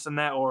confidence in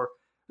that, or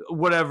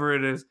whatever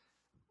it is.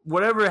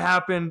 Whatever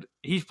happened,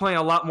 he's playing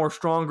a lot more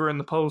stronger in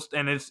the post.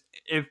 And it's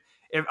if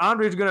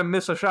Andre's going to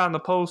miss a shot in the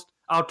post,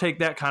 I'll take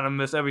that kind of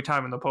miss every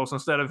time in the post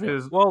instead of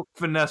his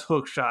finesse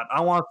hook shot.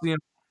 I want to see him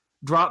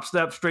drop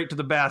step straight to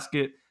the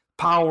basket,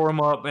 power him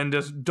up, and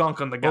just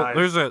dunk on the guy.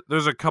 Well,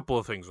 there's a couple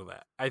of things with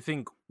that. I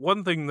think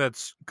one thing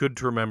that's good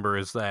to remember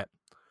is that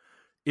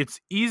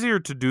it's easier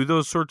to do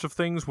those sorts of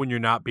things when you're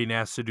not being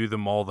asked to do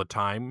them all the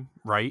time,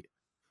 right?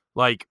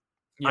 Like,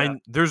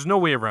 there's no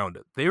way around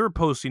it. They were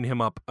posting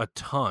him up a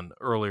ton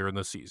earlier in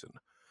the season.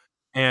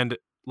 And,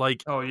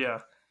 like... Oh, yeah.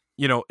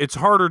 You know, it's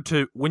harder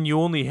to, when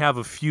you only have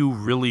a few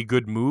really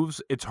good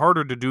moves, it's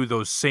harder to do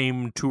those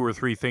same 2 or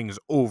 3 things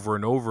over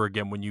and over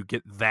again when you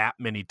get that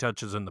many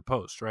touches in the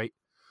post, right?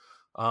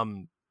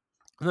 And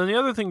then the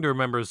other thing to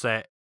remember is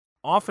that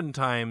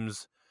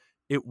oftentimes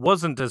it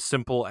wasn't as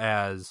simple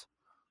as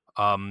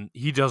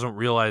he doesn't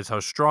realize how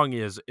strong he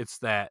is. It's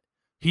that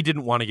he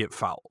didn't want to get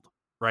fouled,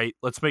 right?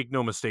 Let's make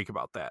no mistake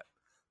about that.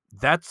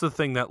 that's the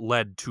thing that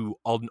led to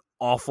an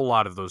awful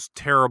lot of those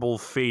terrible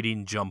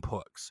fading jump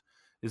hooks,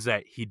 is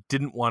that he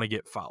didn't want to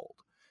get fouled.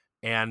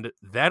 And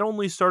that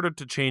only started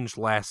to change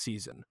last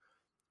season.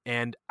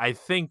 And I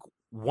think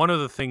one of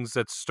the things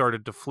that's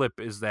started to flip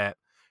is that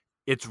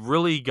it's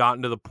really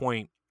gotten to the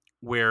point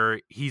where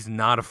he's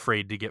not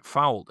afraid to get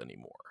fouled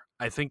anymore.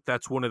 I think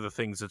that's one of the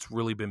things that's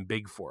really been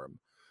big for him.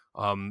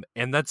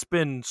 And that's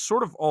been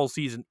sort of all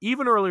season.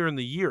 Even earlier in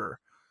the year,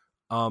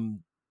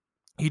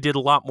 he did a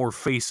lot more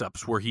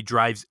face-ups where he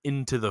drives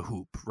into the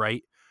hoop,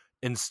 right?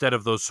 Instead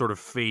of those sort of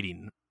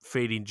fading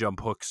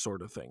jump hooks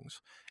sort of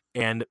things.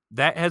 And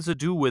that has to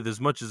do with,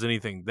 as much as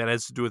anything, that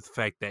has to do with the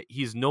fact that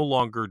he's no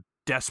longer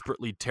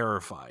desperately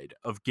terrified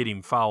of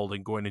getting fouled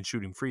and going and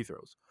shooting free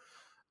throws.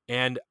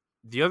 And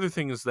the other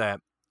thing is that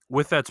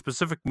with that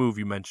specific move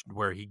you mentioned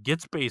where he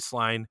gets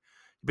baseline,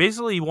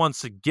 basically he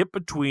wants to get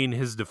between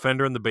his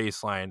defender and the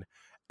baseline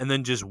and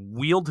then just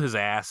wield his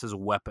ass as a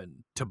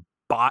weapon to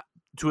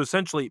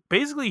essentially,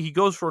 basically he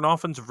goes for an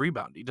offensive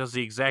rebound. He does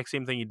the exact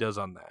same thing he does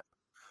on that.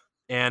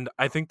 And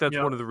I think that's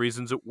one of the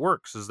reasons it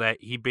works, is that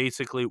he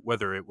basically,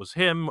 whether it was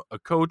him, a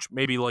coach,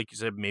 maybe like you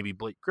said, maybe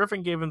Blake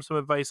Griffin gave him some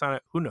advice on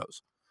it, who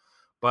knows?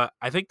 But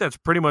I think that's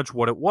pretty much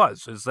what it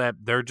was, is that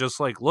they're just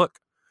like, look,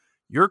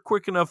 you're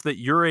quick enough that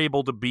you're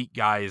able to beat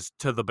guys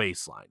to the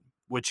baseline,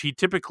 which he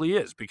typically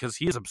is because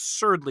he is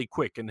absurdly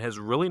quick and has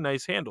really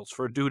nice handles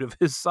for a dude of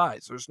his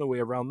size. There's no way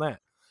around that.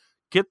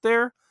 Get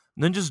there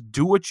and then just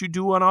do what you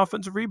do on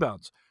offensive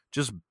rebounds.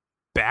 Just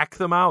back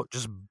them out,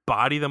 just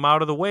body them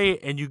out of the way,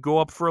 and you go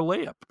up for a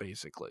layup,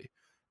 basically.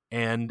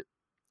 And,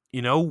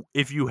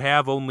 if you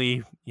have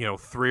only,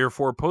 3 or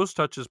 4 post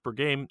touches per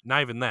game,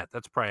 not even that,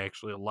 that's probably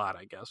actually a lot,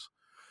 I guess.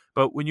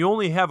 But when you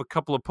only have a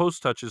couple of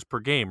post touches per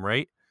game,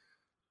 right,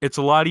 it's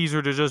a lot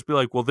easier to just be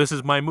like, well, this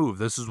is my move.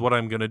 This is what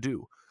I'm going to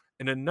do.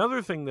 And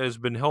another thing that has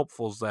been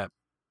helpful is that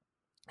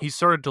he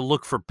started to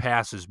look for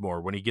passes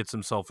more when he gets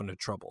himself into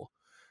trouble.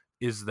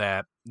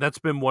 That's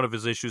been one of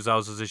his issues. That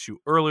was his issue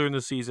earlier in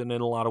the season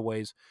in a lot of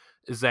ways,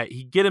 is that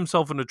he'd get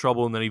himself into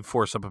trouble and then he'd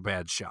force up a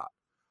bad shot.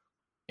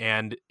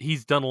 And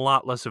he's done a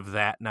lot less of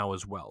that now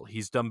as well.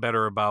 He's done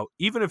better about,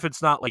 even if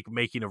it's not like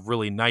making a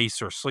really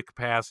nice or slick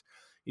pass,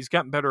 he's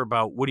gotten better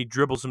about when he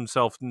dribbles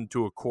himself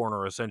into a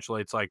corner,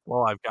 essentially, it's like,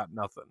 well, I've got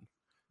nothing.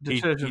 He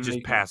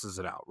just passes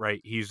it out,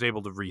 right? He's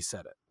able to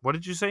reset it. What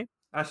did you say?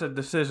 I said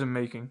decision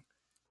making.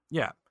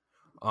 Yeah.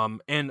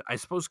 And I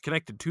suppose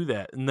connected to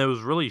that, and that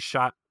was really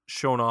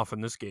shown off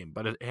in this game,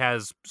 but it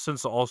has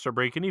since the All-Star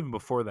break and even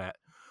before that.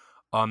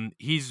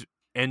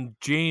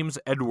 James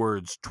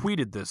Edwards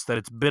tweeted this, that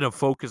it's been a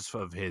focus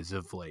of his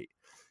of late,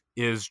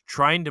 is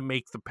trying to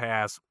make the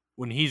pass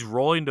when he's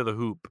rolling to the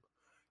hoop.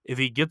 If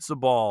he gets the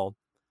ball,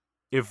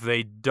 if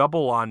they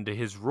double onto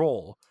his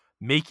roll,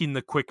 making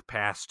the quick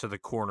pass to the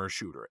corner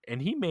shooter.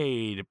 And he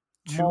made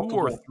 2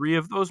 or 3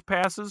 of those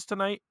passes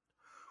tonight.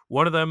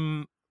 One of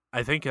them,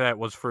 I think that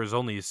was for his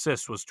only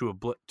assist, was to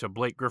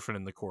Blake Griffin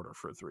in the corner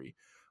for a 3.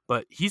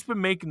 But he's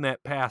been making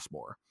that pass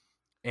more.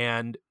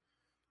 And,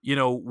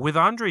 with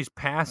Andre's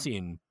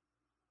passing,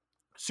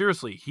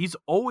 seriously, he's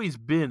always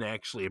been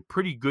actually a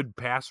pretty good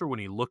passer when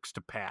he looks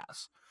to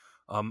pass.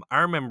 I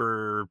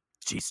remember,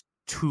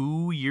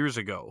 2 years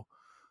ago,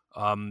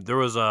 there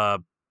was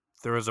a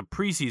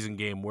preseason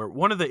game where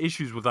one of the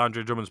issues with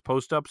Andre Drummond's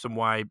post-ups and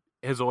why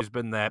has always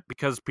been that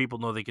because people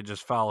know they could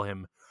just foul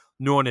him,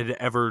 no one had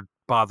ever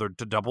bothered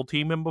to double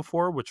team him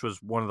before, which was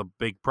one of the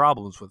big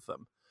problems with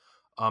them.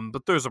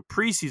 But there's a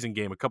preseason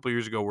game a couple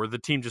years ago where the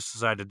team just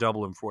decided to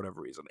double him for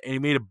whatever reason, and he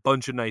made a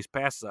bunch of nice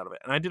passes out of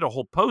it. And I did a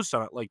whole post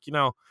on it, like,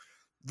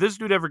 this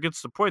dude ever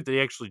gets to the point that he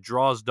actually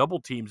draws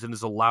double teams and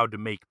is allowed to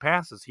make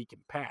passes, he can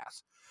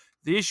pass.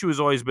 The issue has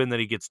always been that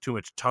he gets too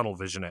much tunnel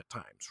vision at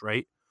times,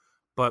 right?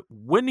 But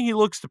when he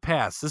looks to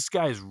pass, this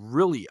guy is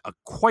really a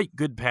quite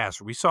good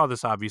passer. We saw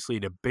this obviously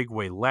in a big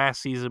way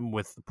last season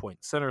with the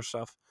point center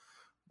stuff.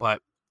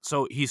 But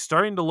so he's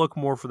starting to look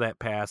more for that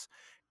pass.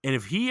 And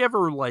if he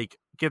ever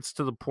gets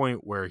to the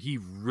point where he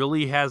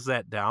really has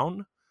that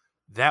down,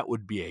 that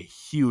would be a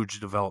huge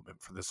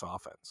development for this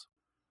offense.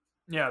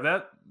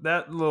 Yeah,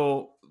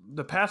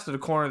 the pass to the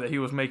corner that he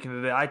was making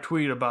today, I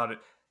tweeted about it.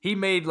 He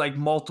made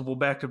multiple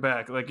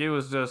back-to-back.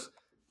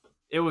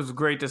 It was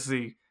great to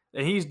see.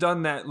 And he's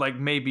done that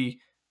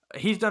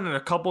he's done it a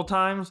couple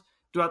times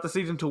throughout the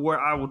season to where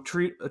I will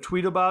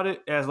tweet about it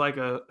as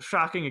a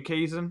shocking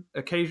occasion.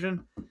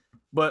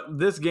 But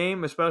this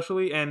game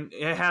especially, and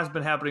it has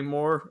been happening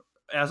more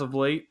as of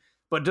late,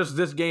 but just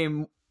this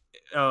game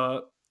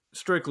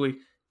strictly,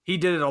 he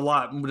did it a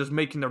lot, just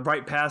making the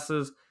right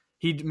passes.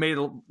 He made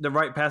the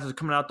right passes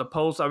coming out the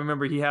post. I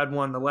remember he had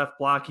one in the left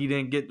block. He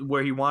didn't get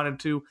where he wanted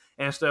to,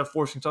 and instead of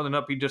forcing something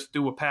up, he just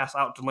threw a pass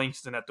out to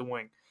Langston at the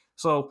wing.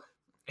 So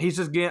he's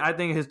just getting, I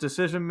think his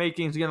decision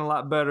making is getting a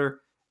lot better,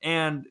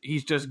 and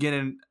he's just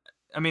getting,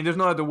 there's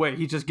no other way.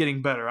 He's just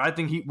getting better. I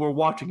think we're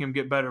watching him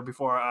get better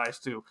before our eyes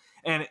too.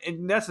 And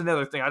that's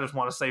another thing I just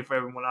want to say for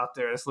everyone out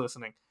there that's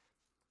listening.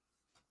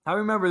 I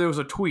remember there was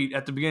a tweet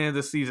at the beginning of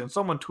the season.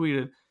 Someone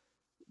tweeted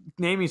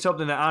naming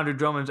something that Andre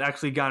Drummond's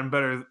actually gotten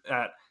better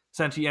at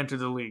since he entered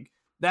the league.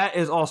 that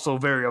is also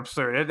very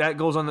absurd. That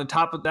goes on the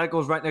top of that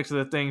goes right next to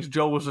the things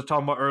Joe was just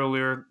talking about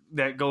earlier.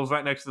 That goes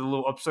right next to the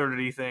little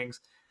absurdity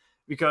things,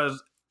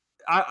 because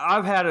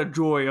I've had a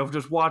joy of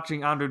just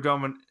watching Andre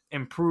Drummond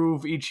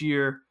improve each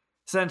year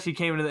since he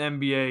came into the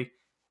NBA.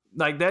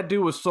 Like, that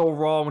dude was so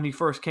raw when he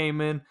first came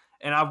in,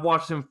 and I've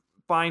watched him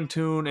fine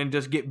tune and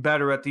just get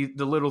better at the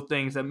little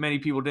things that many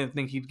people didn't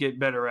think he'd get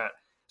better at.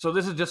 So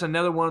this is just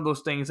another one of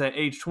those things at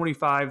age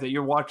 25 that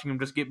you're watching him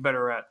just get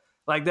better at.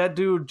 Like, that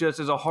dude just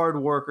is a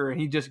hard worker, and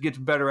he just gets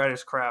better at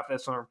his craft at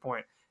some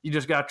point. You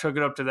just got to chuck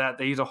it up to that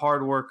he's a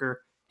hard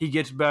worker. He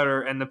gets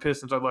better, and the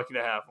Pistons are lucky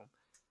to have him.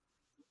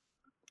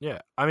 Yeah,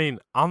 I mean,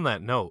 on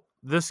that note,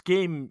 this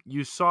game,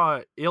 you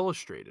saw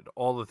illustrated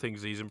all the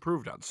things he's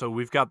improved on. So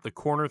we've got the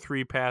corner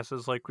three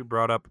passes like we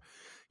brought up.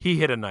 He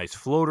hit a nice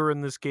floater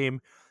in this game.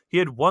 He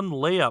had one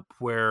layup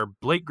where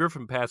Blake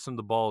Griffin passed him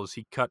the ball as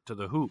he cut to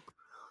the hoop.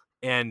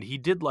 And he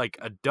did like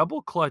a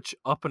double clutch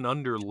up and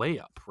under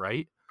layup,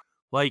 right?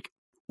 Like,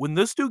 when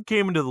this dude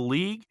came into the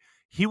league,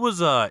 he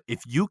was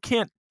if you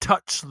can't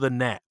touch the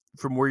net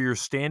from where you're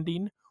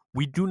standing,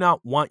 we do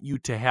not want you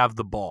to have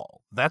the ball.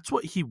 That's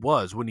what he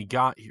was when he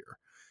got here.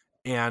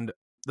 And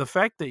the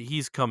fact that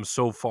he's come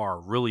so far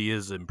really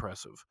is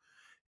impressive.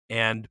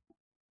 And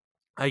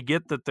I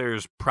get that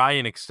there's probably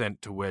an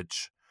extent to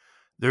which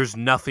there's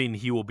nothing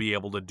he will be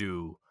able to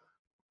do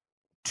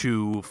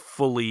to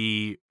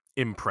fully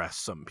impress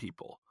some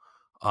people.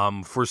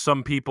 For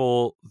some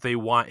people, they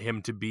want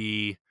him to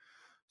be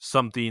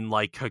something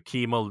like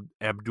Hakeem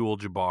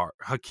Abdul-Jabbar.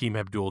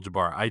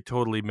 I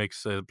totally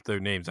mix up their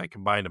names. I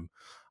combined them.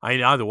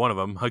 Either one of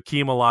them,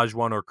 Hakeem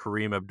Olajuwon or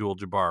Kareem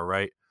Abdul-Jabbar,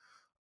 right?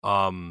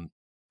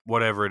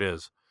 Whatever it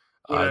is.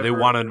 They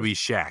want him to be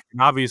Shaq.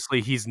 And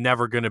obviously, he's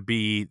never going to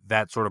be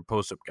that sort of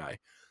post-up guy.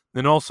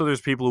 Then also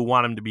there's people who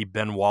want him to be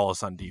Ben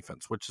Wallace on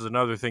defense, which is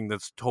another thing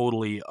that's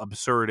totally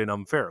absurd and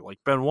unfair. Like,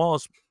 Ben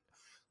Wallace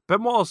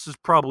is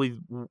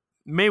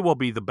may well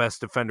be the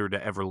best defender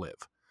to ever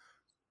live.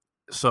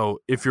 So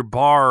if your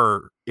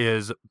bar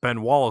is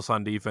Ben Wallace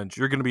on defense,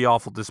 you're going to be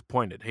awful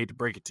disappointed. Hate to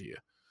break it to you.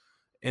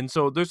 And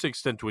so there's an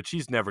extent to which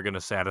he's never going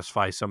to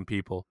satisfy some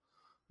people.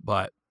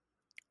 But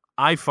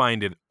I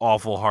find it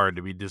awful hard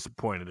to be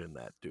disappointed in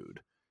that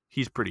dude.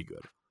 He's pretty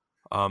good.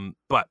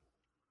 But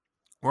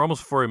we're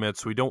almost 40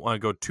 minutes, so we don't want to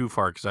go too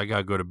far because I got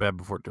to go to bed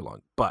before too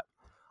long. But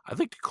I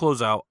think to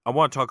close out, I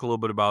want to talk a little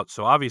bit about,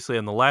 so obviously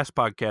on the last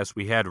podcast,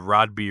 we had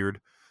Rod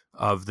Beard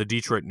of the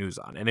Detroit News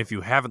on. And if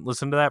you haven't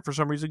listened to that for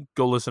some reason,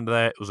 go listen to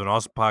that. It was an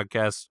awesome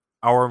podcast,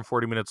 hour and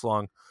 40 minutes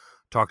long.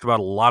 Talked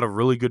about a lot of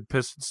really good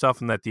Piston stuff,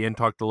 and at the end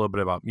talked a little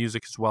bit about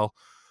music as well.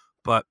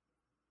 But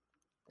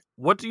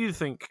what do you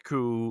think,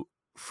 Koo,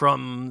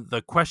 from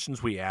the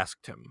questions we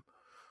asked him,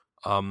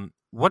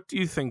 what do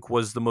you think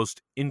was the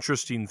most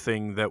interesting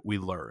thing that we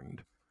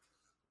learned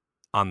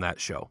on that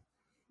show?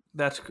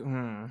 That's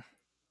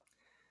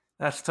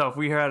tough.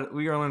 We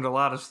learned a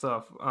lot of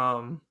stuff.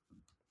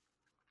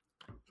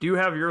 Do you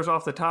have yours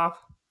off the top?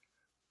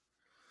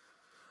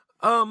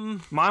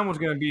 Mine was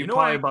going to be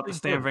probably about the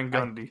Stan Van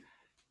Gundy.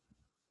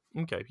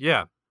 Okay,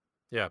 yeah.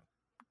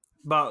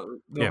 About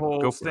the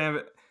whole Stan.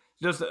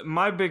 Just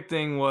my big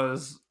thing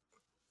was,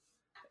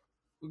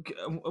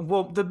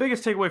 well, the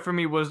biggest takeaway for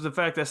me was the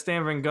fact that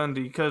Stan Van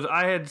Gundy, because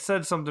I had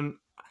said something.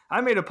 I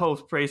made a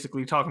post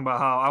basically talking about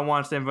how I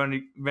want Stan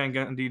Van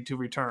Gundy to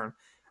return.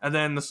 And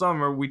then in the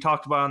summer, we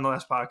talked about it on the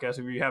last podcast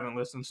if you haven't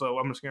listened, so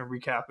I'm just going to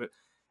recap it.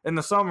 In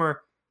the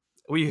summer,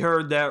 we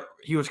heard that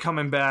he was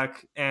coming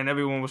back and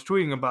everyone was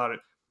tweeting about it.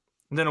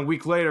 And then a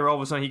week later, all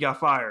of a sudden, he got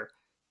fired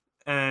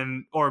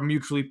or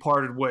mutually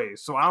parted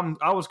ways. So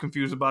I was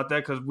confused about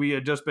that because we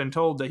had just been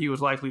told that he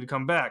was likely to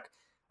come back.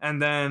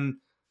 And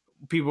then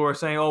people were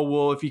saying, oh,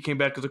 well, if he came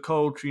back as a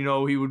coach, he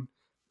would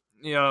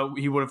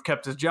have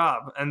kept his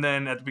job. And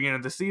then at the beginning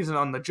of the season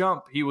on the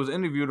jump, he was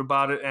interviewed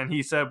about it. And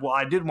he said, well,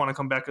 I did want to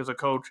come back as a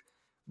coach,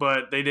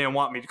 but they didn't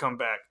want me to come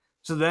back.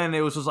 So then it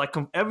was just like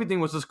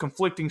everything was just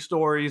conflicting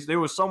stories. There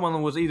was someone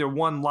who was either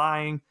one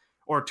lying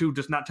or two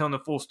just not telling the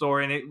full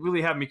story. And it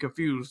really had me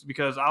confused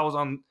because I was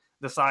on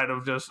the side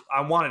of just,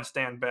 I wanted to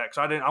stand back.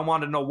 So I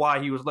wanted to know why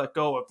he was let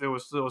go, if there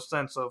was still a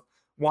sense of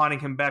wanting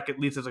him back at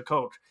least as a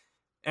coach.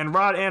 And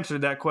Rod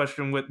answered that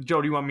question with,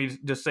 Joe, do you want me to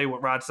just say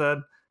what Rod said?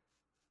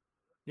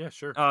 Yeah,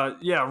 sure.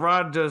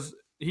 Rod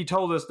he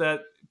told us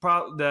that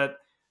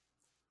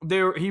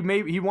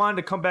he wanted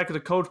to come back as a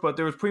coach, but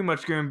there was pretty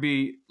much going to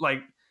be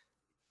like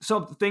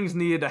some things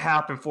needed to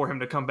happen for him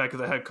to come back as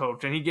a head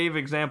coach. And he gave an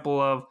example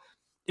of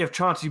if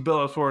Chauncey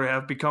Billups were to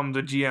have become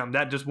the GM,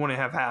 that just wouldn't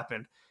have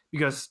happened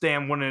because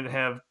Stan wouldn't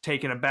have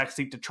taken a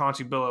backseat to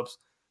Chauncey Billups,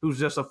 who's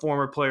just a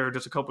former player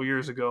just a couple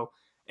years ago.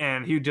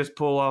 And he would just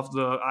pull off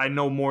I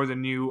know more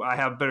than you, I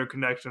have better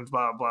connections,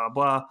 blah, blah,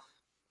 blah.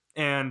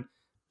 And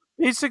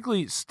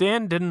basically,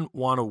 Stan didn't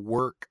want to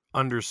work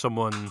under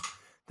someone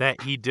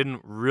that he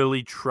didn't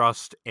really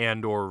trust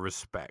and or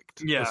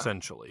respect,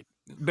 essentially.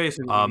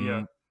 Basically,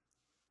 yeah.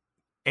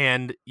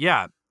 And,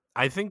 yeah,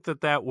 I think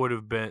that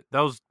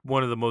was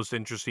one of the most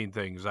interesting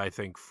things, I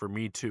think, for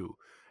me, too.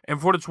 And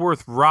for what it's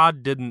worth,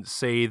 Rod didn't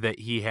say that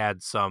he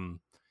had some,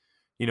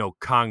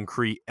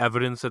 concrete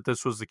evidence that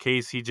this was the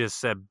case. He just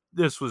said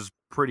this was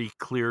pretty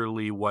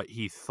clearly what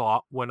he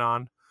thought went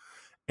on.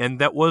 And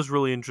that was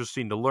really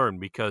interesting to learn,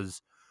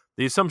 because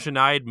the assumption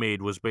I had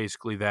made was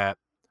basically that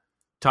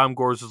Tom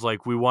Gores was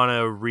like, we want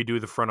to redo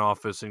the front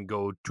office and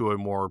go to a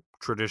more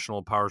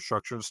traditional power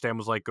structure. And Stan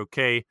was like,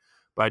 okay,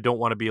 but I don't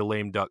want to be a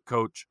lame duck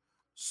coach.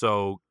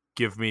 So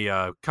give me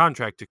a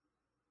contract.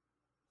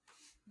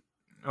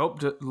 Oh,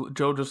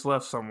 Joe just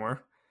left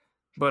somewhere.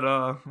 But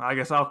I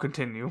guess I'll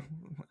continue.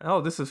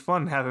 Oh, this is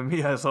fun having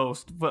me as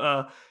host.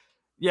 But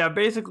yeah,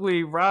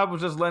 basically Rob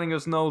was just letting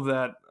us know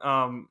that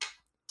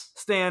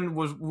Stan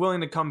was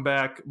willing to come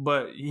back,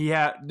 but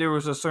there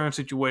was a certain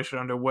situation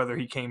under whether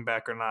he came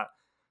back or not.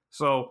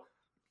 So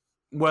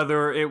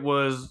whether it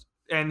was,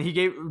 and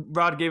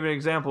Rod gave an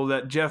example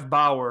that Jeff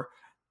Bauer,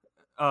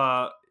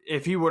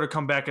 if he were to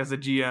come back as a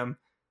GM,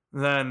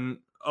 then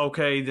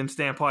okay, then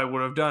Stan probably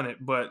would have done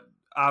it. But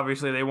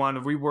obviously they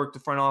wanted to rework the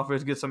front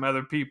office, get some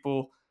other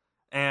people,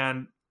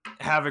 and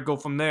have it go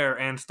from there.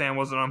 And Stan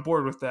wasn't on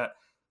board with that.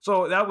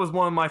 So that was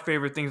one of my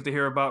favorite things to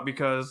hear about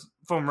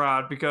from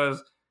Rod,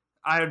 because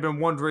I had been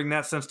wondering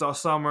that since the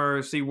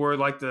summer, see where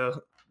like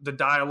the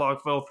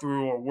dialogue fell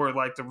through, or where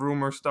like the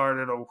rumor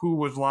started, or who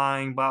was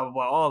lying, blah blah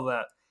blah, all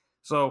that.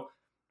 So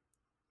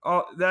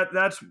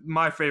that's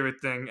my favorite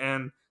thing.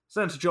 And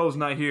since Joe's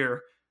not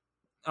here,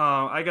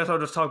 I guess I'll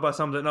just talk about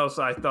something else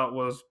I thought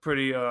was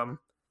pretty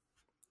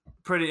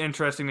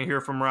interesting to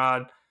hear from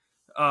Rod.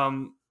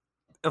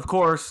 Of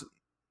course,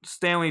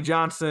 Stanley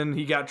Johnson,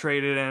 he got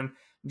traded, and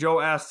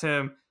Joe asked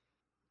him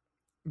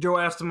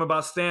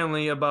about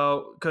Stanley,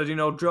 because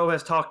Joe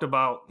has talked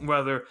about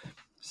whether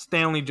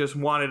Stanley just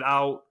wanted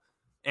out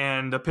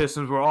and the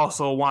Pistons were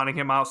also wanting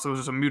him out, so it was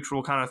just a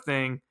mutual kind of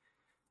thing.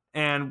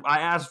 And I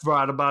asked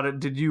Rod about it.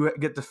 Did you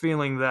get the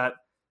feeling that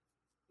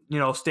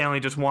Stanley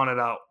just wanted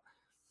out?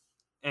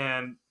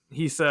 And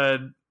he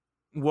said,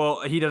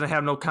 well, he doesn't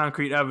have no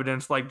concrete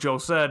evidence like Joe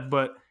said,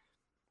 but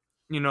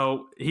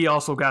he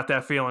also got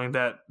that feeling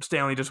that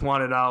Stanley just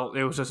wanted out.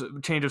 It was just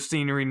a change of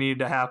scenery needed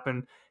to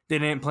happen. They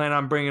didn't plan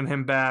on bringing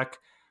him back,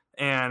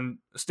 and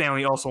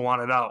Stanley also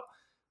wanted out.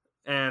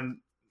 And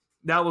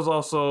that was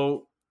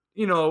also,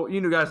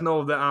 you guys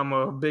know that I'm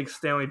a big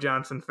Stanley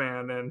Johnson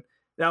fan, and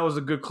that was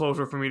a good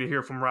closer for me to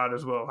hear from Rod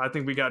as well. I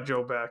think we got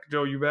Joe back.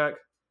 Joe, you back?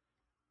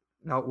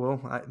 No,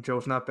 well,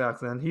 Joe's not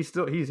back then. He's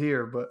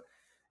here, but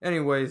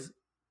anyways,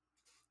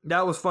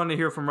 that was fun to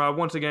hear from Rod.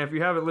 Once again, if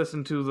you haven't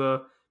listened to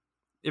the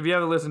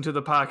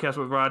podcast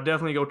with Rod,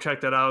 definitely go check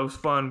that out. It was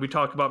fun. We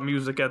talked about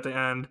music at the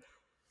end,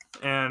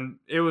 and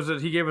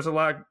he gave us a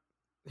lot.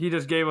 He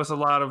just gave us a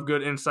lot of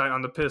good insight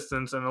on the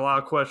Pistons and a lot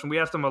of questions. We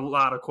asked him a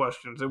lot of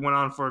questions. It went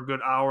on for a good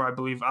hour, I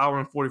believe, hour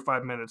and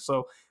 45 minutes.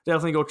 So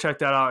definitely go check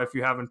that out if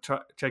you haven't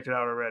checked it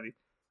out already.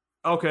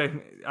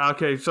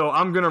 Okay. So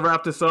I'm going to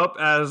wrap this up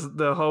as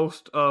the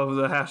host of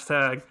the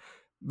hashtag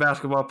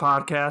basketball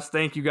podcast.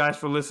 Thank you guys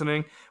for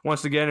listening.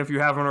 Once again, if you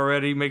haven't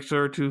already, make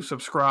sure to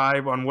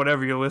subscribe on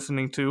whatever you're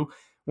listening to.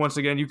 Once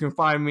again, you can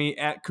find me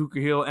at Kuka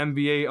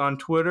NBA on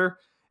Twitter.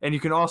 And you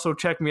can also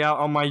check me out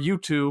on my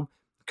YouTube,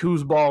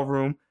 Koo's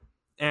Ballroom.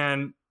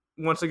 And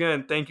once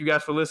again, thank you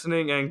guys for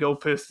listening, and go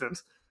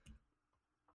Pistons.